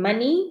saving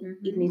money,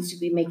 it needs to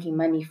be making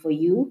money for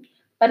you,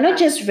 but not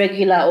just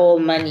regular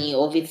old money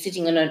or if it's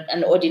sitting on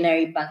an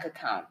ordinary bank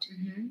account.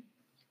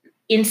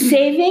 In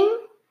saving,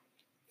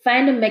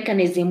 find a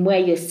mechanism where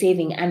you're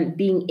saving and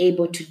being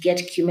able to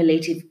get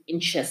cumulative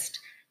interest.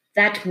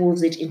 That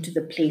moves it into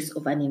the place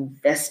of an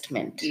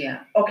investment.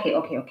 Yeah. Okay.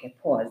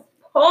 Pause.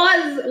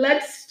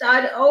 Let's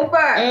start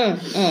over.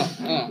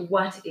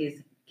 What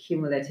is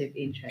cumulative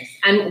interest?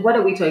 And what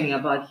are we talking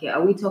about here?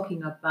 Are we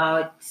talking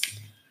about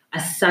a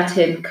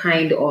certain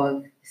kind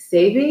of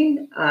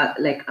saving,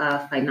 like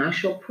a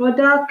financial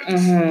product?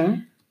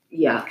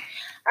 Yeah.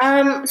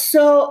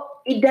 So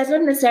it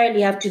doesn't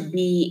necessarily have to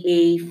be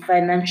a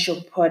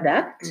financial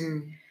product,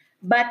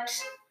 but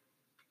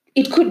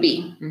it could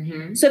be.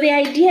 So the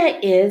idea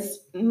is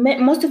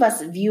most of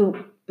us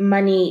view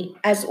money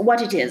as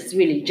what it is,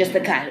 really, just the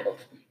cash,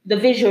 the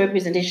visual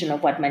representation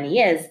of what money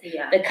is,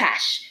 the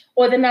cash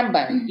or the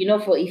number.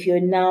 For if you're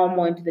now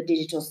more into the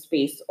digital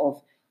space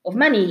of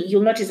money,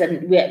 you'll notice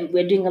that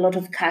we're doing a lot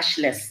of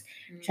cashless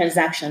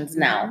transactions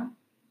now.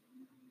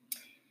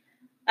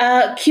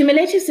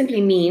 Cumulative simply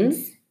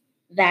means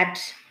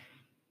that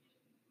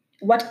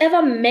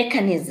whatever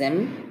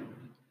mechanism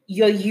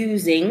you're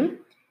using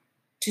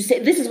to say,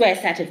 this is where I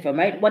started from,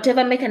 right?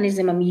 Whatever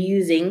mechanism I'm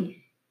using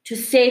to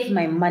save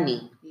my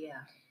money,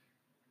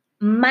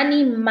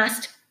 money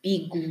must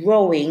be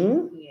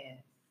growing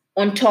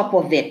on top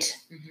of it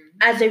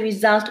as a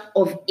result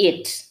of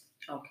it,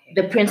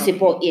 the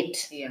principle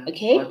it.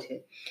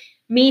 Okay?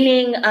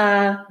 Meaning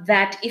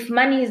that if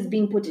money is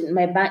being put in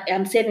my bank,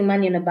 I'm saving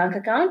money in a bank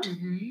account,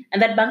 and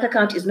that bank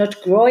account is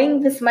not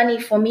growing this money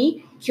for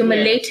me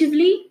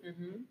cumulatively,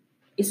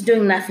 it's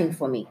doing nothing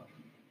for me.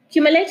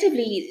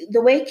 Cumulatively,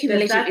 the way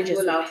cumulative interest...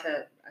 Does that roll out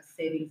a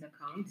savings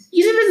account?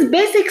 You see, these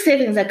basic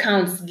savings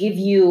accounts give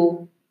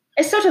you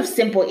a sort of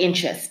simple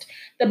interest.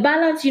 The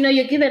balance,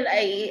 you're given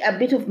a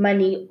bit of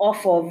money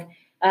off of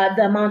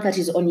the amount that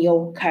is on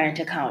your current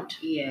account.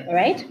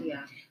 Right?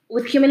 Yeah.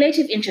 With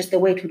cumulative interest, the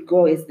way it would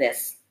grow is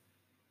this.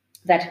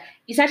 That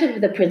you started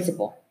with the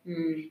principal.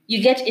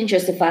 You get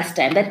interest the first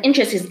time. That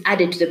interest is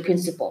added to the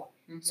principal.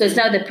 So it's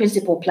now the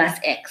principal plus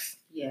X.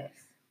 Yes.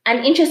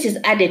 And interest is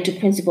added to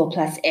principal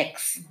plus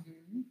X.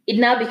 It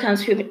now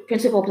becomes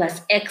principal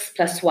plus X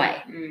plus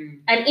Y.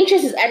 And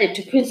interest is added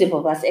to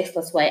principal plus X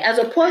plus Y, as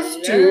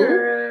opposed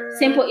to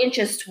simple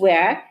interest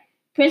where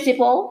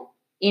principal,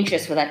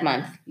 interest for that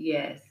month.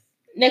 Yes.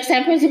 Next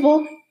time,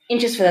 principal,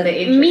 interest for that.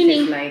 The interest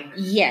meaning, is like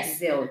yes.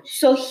 zilch.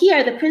 So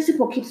here, the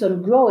principal keeps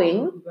on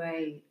growing,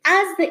 right,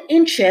 as the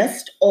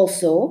interest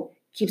also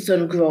keeps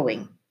on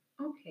growing.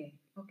 Okay.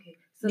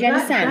 So Do you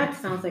understand? That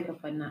sounds like a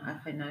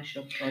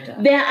financial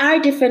product. There are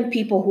different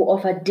people who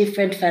offer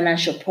different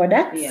financial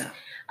products. Yeah.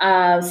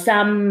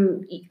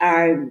 Some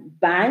are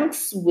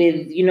banks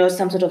with,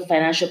 some sort of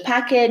financial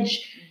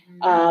package.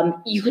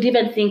 You could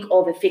even think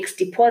of a fixed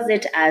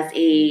deposit as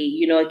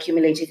a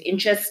cumulative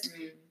interest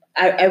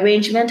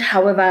arrangement.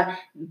 However,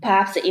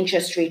 perhaps the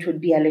interest rate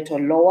would be a little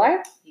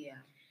lower. Yeah.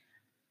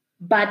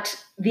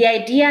 But the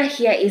idea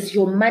here is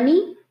your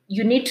money.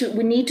 We need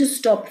to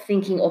stop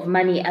thinking of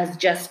money as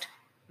just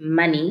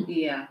money.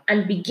 Yeah.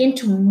 And begin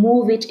to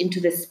move it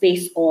into the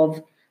space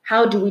of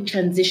how do we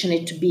transition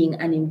it to being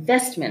an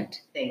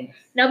investment. Thanks.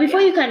 Now, before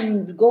you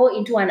can go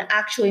into an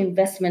actual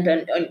investment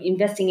on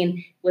investing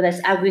in whether it's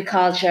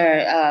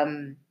agriculture,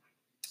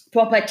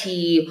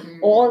 property,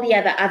 or all the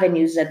other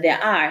avenues that there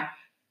are,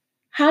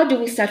 how do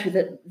we start with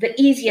the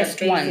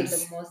easiest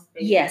ones? The most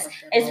basic. Yes,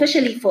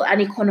 especially for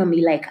an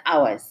economy like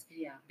ours.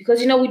 Yeah. Because,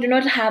 we do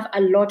not have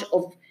a lot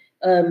of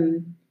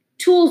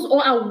tools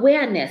or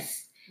awareness.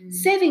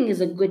 Saving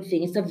is a good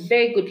thing. It's a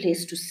very good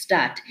place to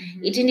start.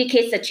 It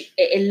indicates that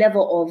a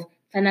level of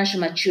financial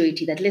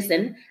maturity that,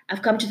 listen,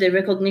 I've come to the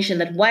recognition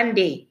that one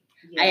day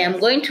I am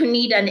going to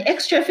need an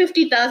extra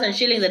 50,000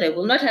 shillings that I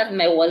will not have in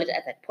my wallet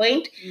at that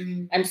point.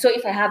 And so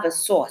if I have a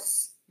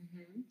source,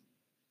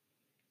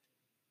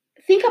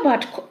 think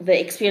about the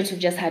experience we've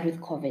just had with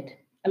COVID.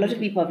 A lot of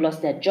people have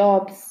lost their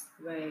jobs.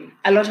 Right.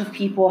 A lot of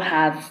people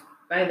have...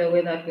 By the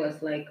way, that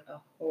was like a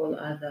whole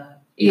other...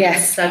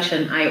 Yes. Such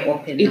an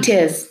eye-opener. It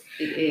is.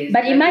 It is.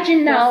 But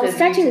imagine now,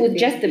 starting with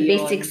just the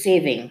basic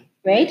saving,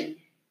 right?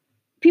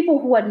 People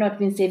who had not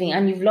been saving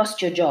and you've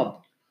lost your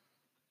job.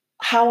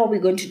 How are we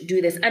going to do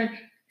this? And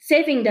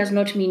saving does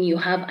not mean you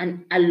have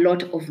a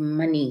lot of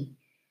money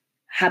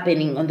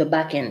happening on the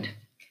back end.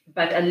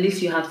 But at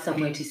least you have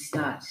somewhere to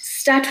start.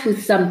 Start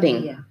with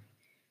something. Yeah.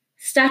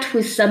 Start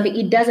with something.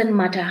 It doesn't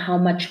matter how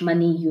much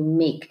money you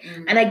make.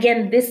 And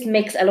again, this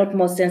makes a lot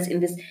more sense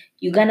in this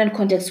Ugandan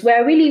context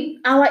where really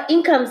our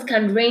incomes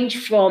can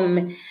range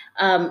from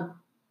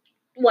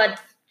what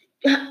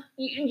to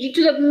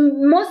the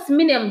most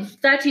minimum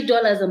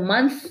 $30 a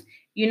month,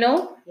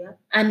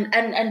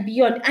 and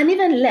beyond, and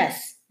even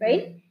less,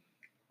 right?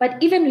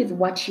 But even with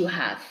what you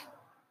have,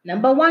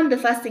 number one, the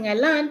first thing I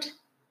learned,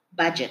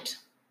 budget,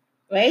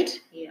 right?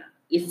 Yeah.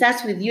 It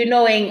starts with you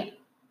knowing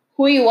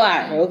who you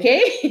are,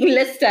 okay?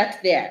 Let's start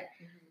there.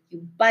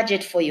 You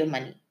budget for your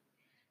money.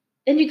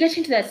 Then you get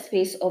into that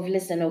space of,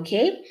 listen,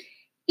 okay,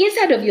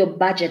 inside of your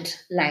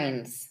budget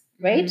lines,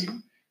 right?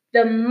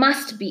 There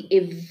must be a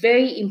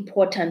very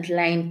important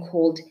line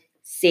called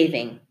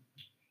saving.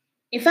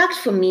 In fact,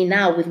 for me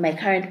now, with my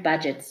current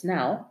budgets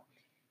now,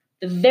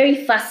 the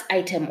very first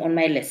item on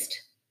my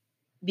list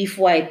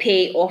before I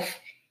pay off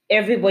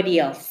everybody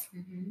else,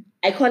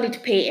 I call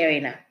it pay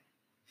arena.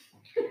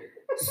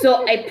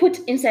 So I put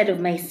inside of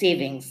my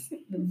savings,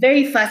 the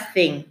very first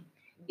thing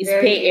is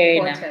Very pay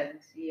important. arena.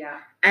 Yeah.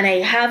 And I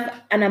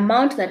have an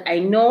amount that I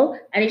know,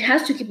 and it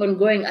has to keep on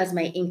growing as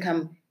my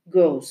income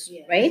grows,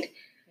 Yes. right?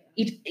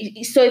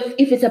 So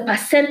if it's a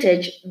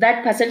percentage,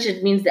 that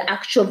percentage means the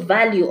actual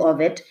value of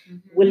it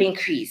will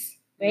increase,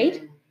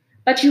 right?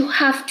 But you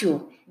have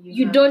to.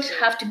 You don't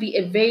have to be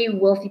a very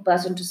wealthy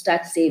person to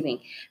start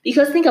saving.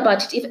 Because think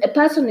about it, if a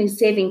person is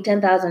saving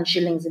 10,000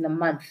 shillings in a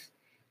month,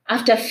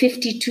 after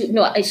 52,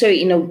 no,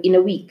 sorry, in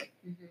a week,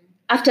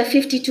 after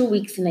 52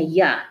 weeks in a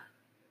year,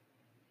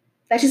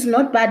 that is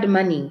not bad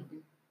money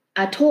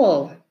at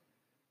all.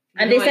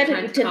 And they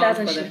started with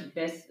 10,000 shillings.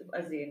 Best,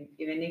 as in,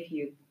 even if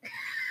you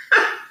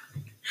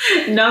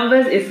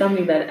numbers is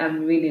something that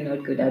I'm really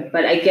not good at,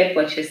 but I get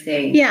what you're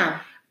saying. Yeah.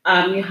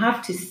 You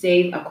have to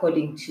save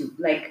according to,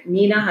 like,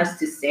 Nina has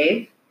to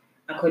save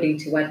according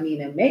to what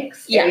Nina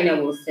makes. Yeah.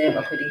 Irina will save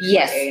according to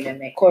what Irina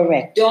makes.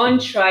 Correct.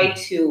 Don't try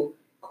to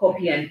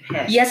copy and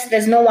paste. Yes,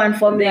 there's no one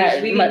formula.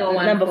 There's really no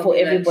one number for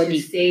everybody.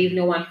 To save,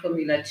 no one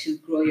formula to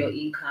grow your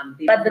income.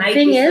 There but the might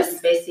thing be is, some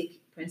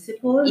basic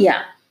principles.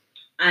 Yeah.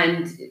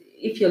 And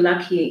if you're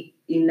lucky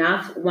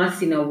enough,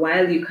 once in a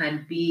while, you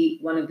can be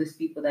one of those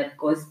people that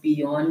goes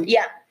beyond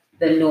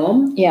the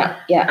norm. Yeah.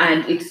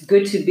 And it's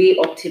good to be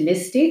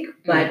optimistic,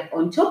 but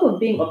on top of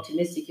being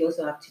optimistic, you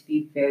also have to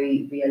be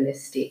very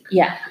realistic.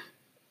 Yeah.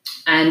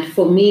 And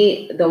for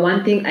me, the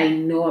one thing I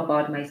know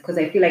about because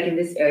I feel like in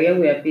this area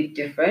we're a bit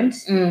different.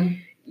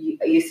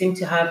 You seem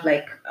to have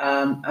like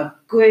a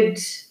good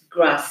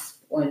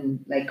grasp on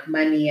like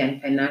money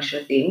and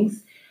financial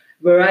things,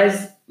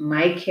 whereas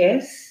my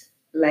case,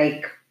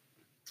 like,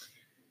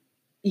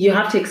 you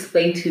have to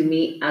explain to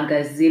me a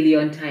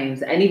gazillion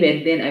times, and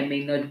even then I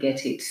may not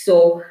get it.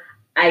 So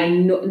I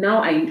know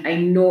now. I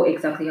know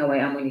exactly how I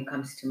am when it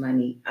comes to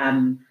money.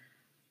 I'm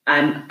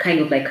kind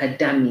of like a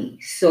dummy.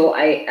 So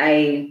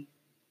I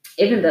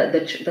even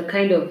the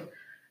kind of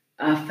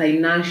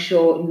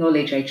financial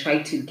knowledge I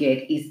try to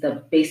get is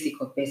the basic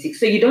of basics.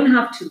 So you don't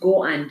have to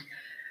go and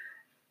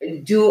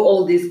do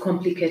all these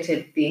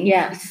complicated things.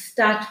 Yeah.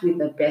 Start with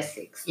the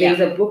basics. Yeah.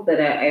 There's a book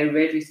that I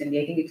read recently.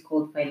 I think it's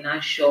called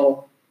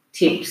Financial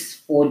Tips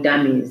for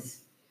Dummies.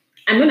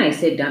 And when I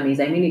say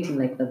dummies, I mean it in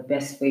like the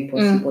best way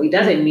possible. It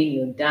doesn't mean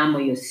you're dumb or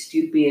you're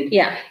stupid.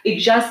 Yeah. It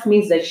just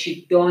means that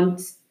you don't,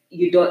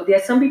 there are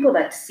some people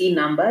that see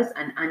numbers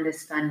and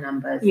understand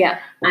numbers. Yeah.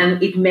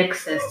 And it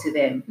makes sense to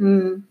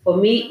them. For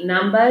me,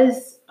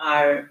 numbers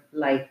are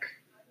like,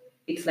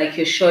 it's like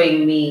you're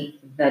showing me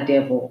the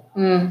devil.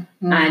 And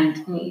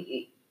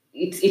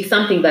it's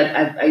something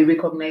that I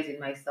recognize in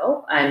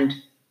myself. And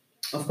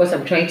of course,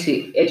 I'm trying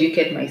to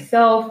educate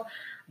myself.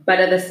 But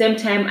at the same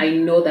time, I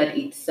know that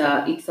it's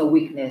a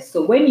weakness.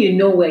 So when you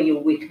know where your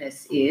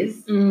weakness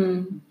is,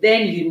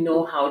 then you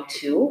know how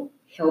to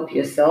help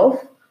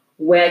yourself,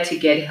 where to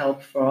get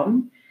help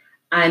from.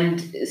 And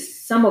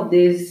some of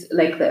these,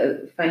 like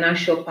the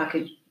financial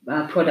package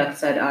products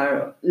that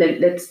are,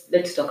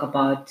 let's talk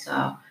about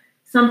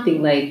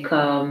something like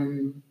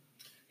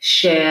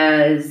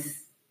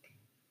shares,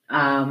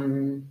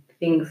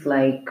 things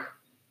like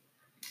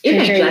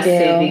even just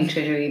saving,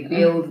 treasury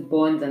bills,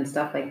 bonds, and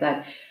stuff like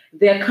that.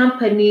 There are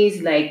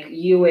companies like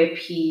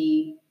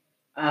UAP,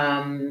 the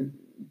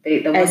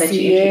one that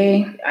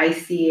you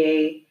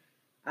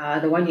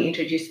ICA, the one you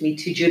introduced me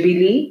to,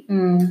 Jubilee.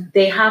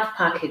 They have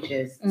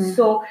packages.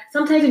 So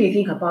sometimes when you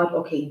think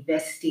about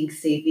investing,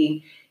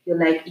 saving, you're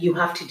like, you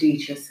have to do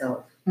it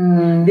yourself.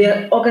 There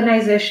are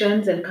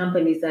organizations and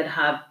companies that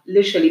have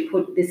literally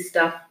put this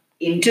stuff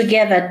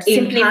together,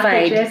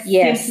 simplified.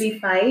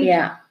 Simplified.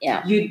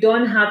 Yeah. You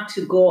don't have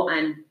to go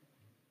and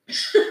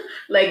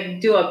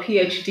like do a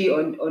PhD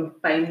on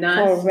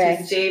finance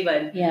to save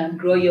and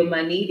grow your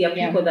money. There are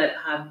people that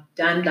have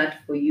done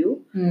that for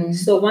you.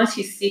 So once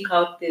you seek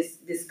out this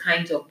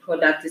kinds of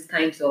products, this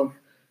kinds of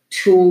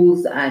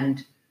tools,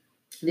 and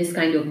this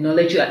kind of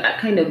knowledge, you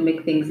kind of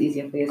make things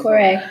easier for yourself.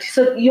 Correct.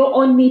 So the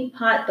only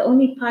part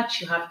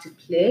you have to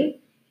play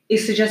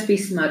is to just be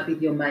smart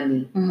with your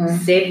money.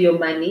 Save your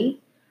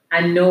money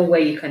and know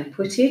where you can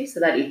put it so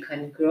that it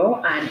can grow.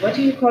 And what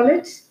do you call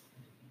it?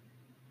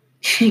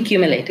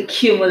 Cumulative.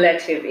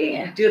 Cumulative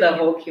income. Yeah. Do the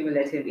whole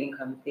cumulative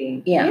income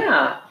thing. Yeah.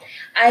 Yeah.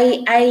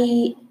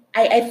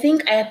 I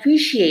think I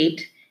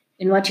appreciate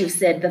in what you've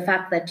said the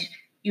fact that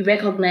you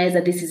recognize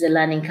that this is a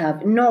learning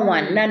curve.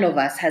 None of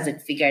us has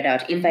it figured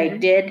out. If I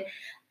did,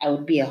 I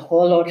would be a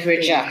whole lot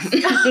richer.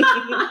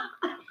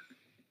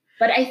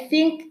 But I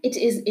think it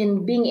is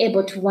in being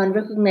able to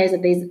recognize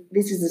that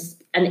this is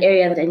an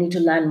area that I need to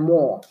learn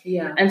more.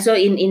 Yeah. And so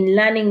in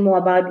learning more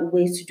about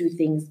ways to do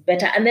things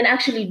better and then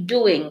actually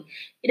doing,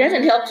 it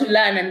doesn't help to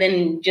learn and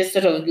then just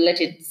sort of let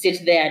it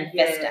sit there and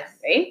fester,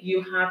 right?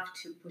 You have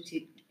to put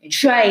it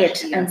try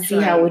it and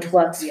see how it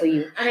works for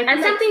you.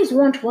 And some things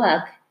won't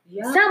work.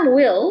 Yeah. Some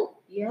will.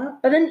 Yeah.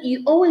 But then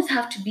you always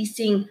have to be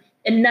seeing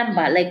a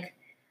number. Like,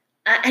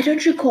 I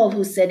don't recall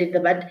who said it,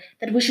 but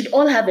that we should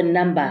all have a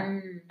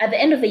number. At the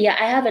end of the year,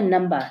 I have a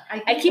number.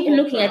 I keep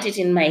looking at it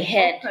in my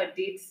head. Oprah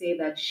did say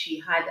that she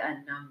had a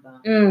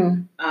number.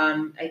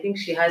 I think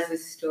she has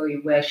this story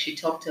where she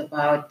talked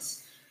about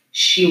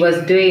she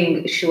was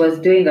doing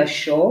a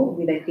show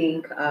with, I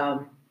think,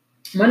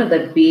 one of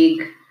the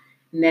big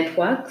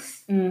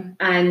networks,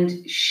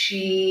 and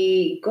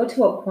she got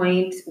to a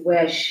point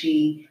where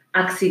she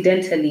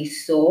accidentally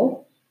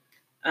saw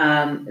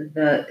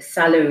the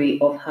salary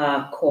of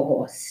her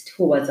co-host,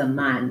 who was a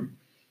man,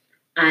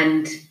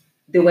 and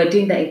they were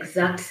doing the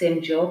exact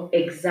same job,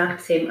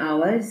 exact same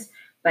hours,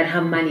 but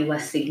her money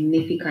was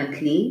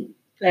significantly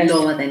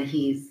lower than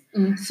his.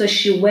 So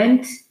she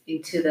went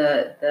into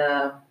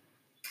the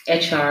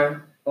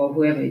HR or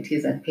whoever it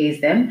is that pays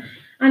them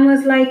and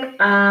was like,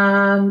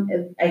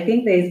 I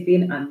think there's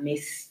been a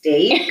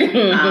mistake.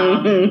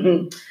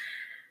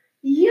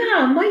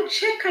 Yeah, my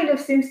check kind of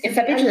seems to be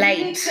a bit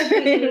light.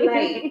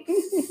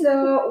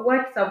 So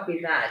what's up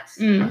with that?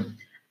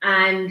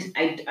 And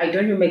I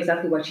don't remember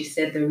exactly what she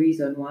said the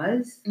reason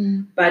was,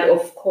 but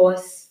of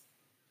course,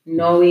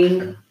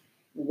 knowing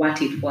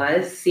what it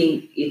was,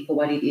 seeing it for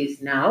what it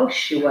is now,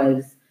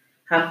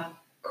 her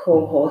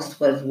co-host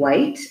was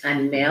white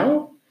and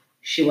male.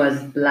 She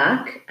was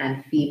black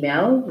and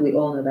female. We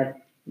all know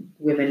that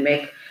women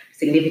make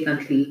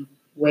significantly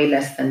way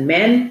less than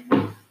men.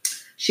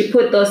 She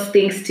put those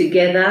things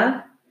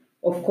together.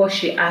 Of course,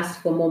 she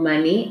asked for more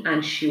money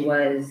and she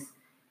was,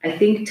 I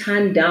think,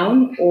 turned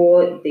down,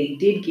 or they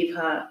did give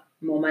her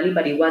more money,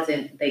 but it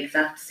wasn't the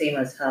exact same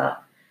as her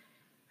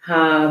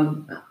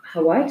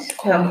co-host.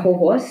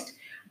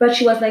 But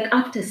she was like,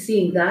 after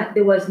seeing that,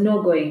 there was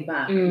no going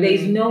back.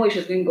 There's no way she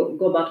was going to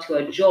go back to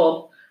a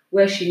job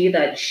where she knew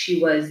that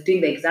she was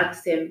doing the exact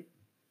same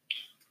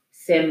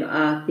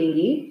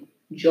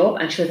job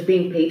and she was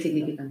being paid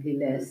significantly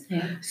less.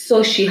 Yeah.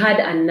 So she had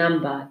a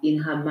number in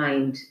her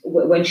mind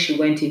when she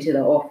went into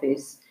the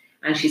office,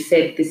 and she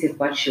said this is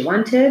what she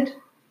wanted.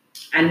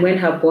 And when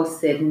her boss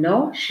said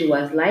no, she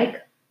was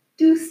like,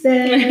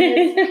 deuces,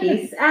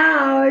 peace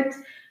out.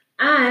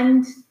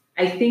 And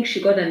I think she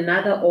got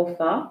another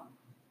offer,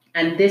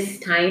 and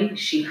this time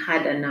she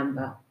had a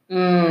number.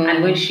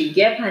 And when she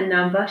gave her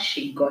number,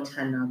 she got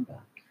her number.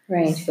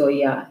 Right. So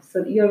yeah,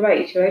 so you're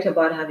right. You're right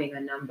about having a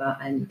number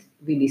and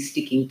really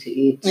sticking to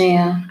it.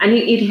 Yeah. And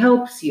it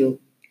helps you.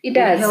 It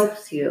does. It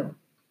helps you.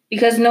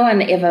 Because no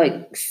one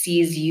ever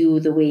sees you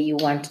the way you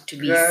want to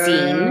be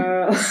seen.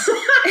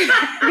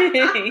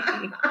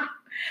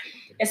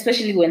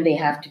 Especially when they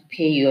have to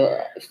pay you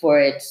for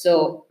it.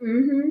 So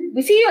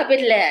we see you a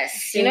bit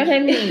less. You know what I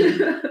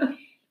mean?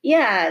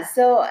 Yeah.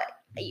 So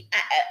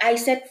I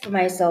set for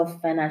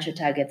myself financial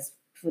targets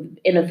for the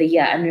end of the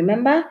year. And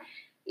remember,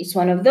 it's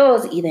one of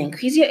those, either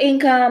increase your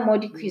income or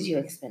decrease your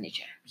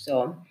expenditure.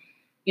 So,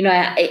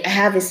 I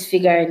have this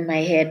figure in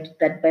my head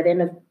that by the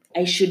end of,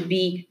 I should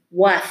be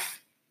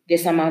worth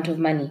this amount of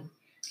money.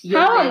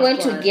 How I'm going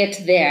to get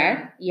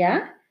there,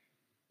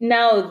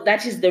 now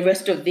that is the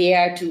rest of the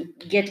year to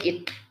get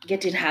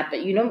it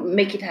happen,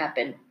 make it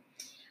happen.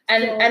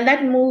 And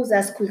that moves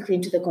us quickly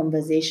into the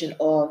conversation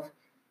of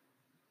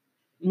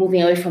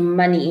moving away from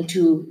money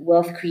into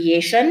wealth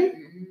creation.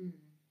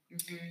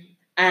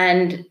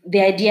 And the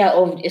idea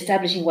of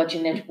establishing what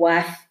your net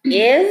worth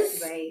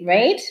is,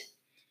 right?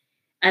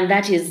 And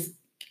that is,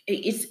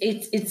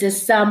 it's a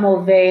sum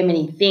of very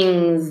many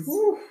things.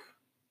 Oof.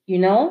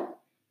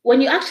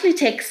 When you actually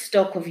take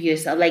stock of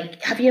yourself,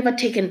 like, have you ever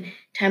taken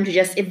time to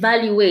just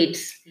evaluate?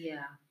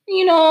 Yeah.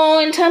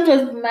 In terms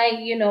of my,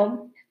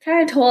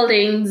 current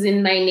holdings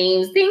in my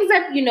names, things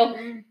that,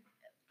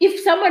 if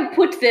someone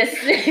put this,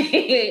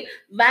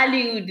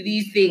 valued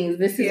these things,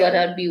 this is what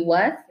I'd be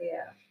worth.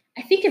 Yeah.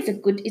 I think it's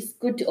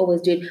good to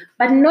always do it,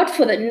 but not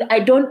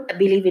I don't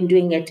believe in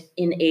doing it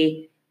in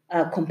a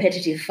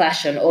competitive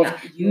fashion of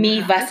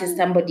me versus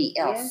somebody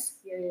else.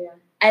 Yeah.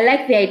 I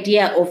like the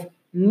idea of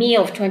me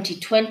of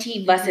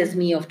 2020 versus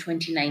me of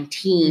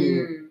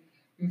 2019.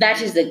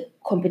 That is the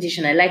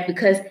competition I like,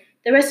 because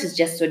the rest is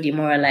just so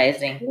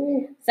demoralizing.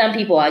 Some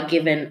people are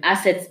given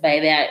assets by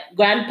their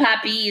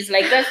grandpappies.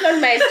 Like, that's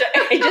not my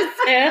story.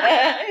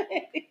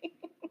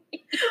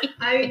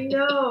 I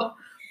know.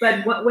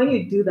 But when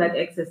you do that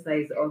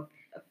exercise of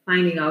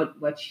finding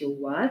out what you're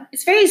worth,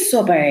 it's very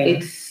sobering.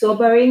 It's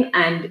sobering,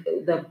 and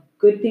the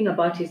good thing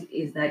about it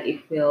is that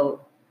it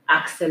will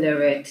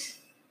accelerate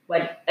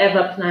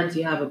whatever plans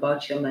you have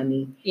about your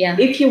money. Yeah.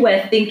 If you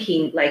were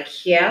thinking like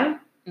here,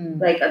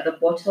 like at the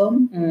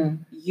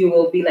bottom, you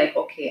will be like,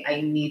 okay,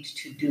 I need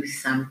to do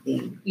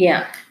something.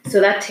 Yeah. So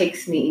that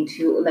takes me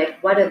into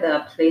like, what are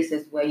the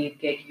places where you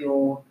get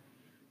your,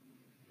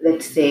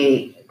 let's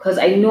say, because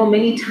I know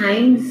many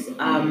times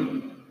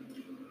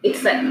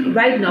it's like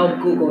right now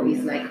Google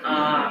is like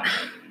our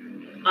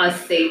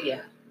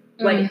savior.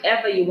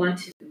 Whatever you want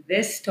to do.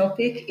 This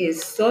topic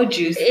is so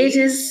juicy. It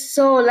is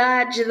so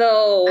large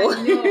though.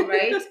 I know,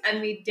 right? And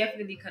we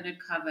definitely cannot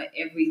cover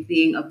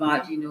everything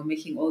about,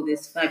 making all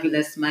these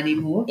fabulous money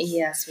moves.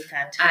 Yes, we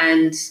can't.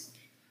 And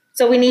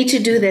so we need to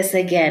do this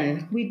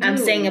again. We do. I'm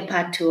saying a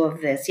part 2 of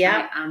this,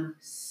 yeah? I am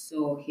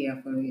so here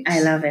for it.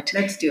 I love it.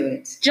 Let's do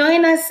it.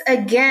 Join us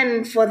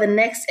again for the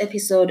next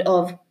episode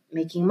of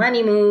Making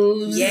Money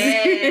Moves.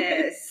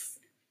 Yes.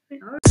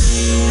 All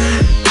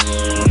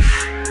right.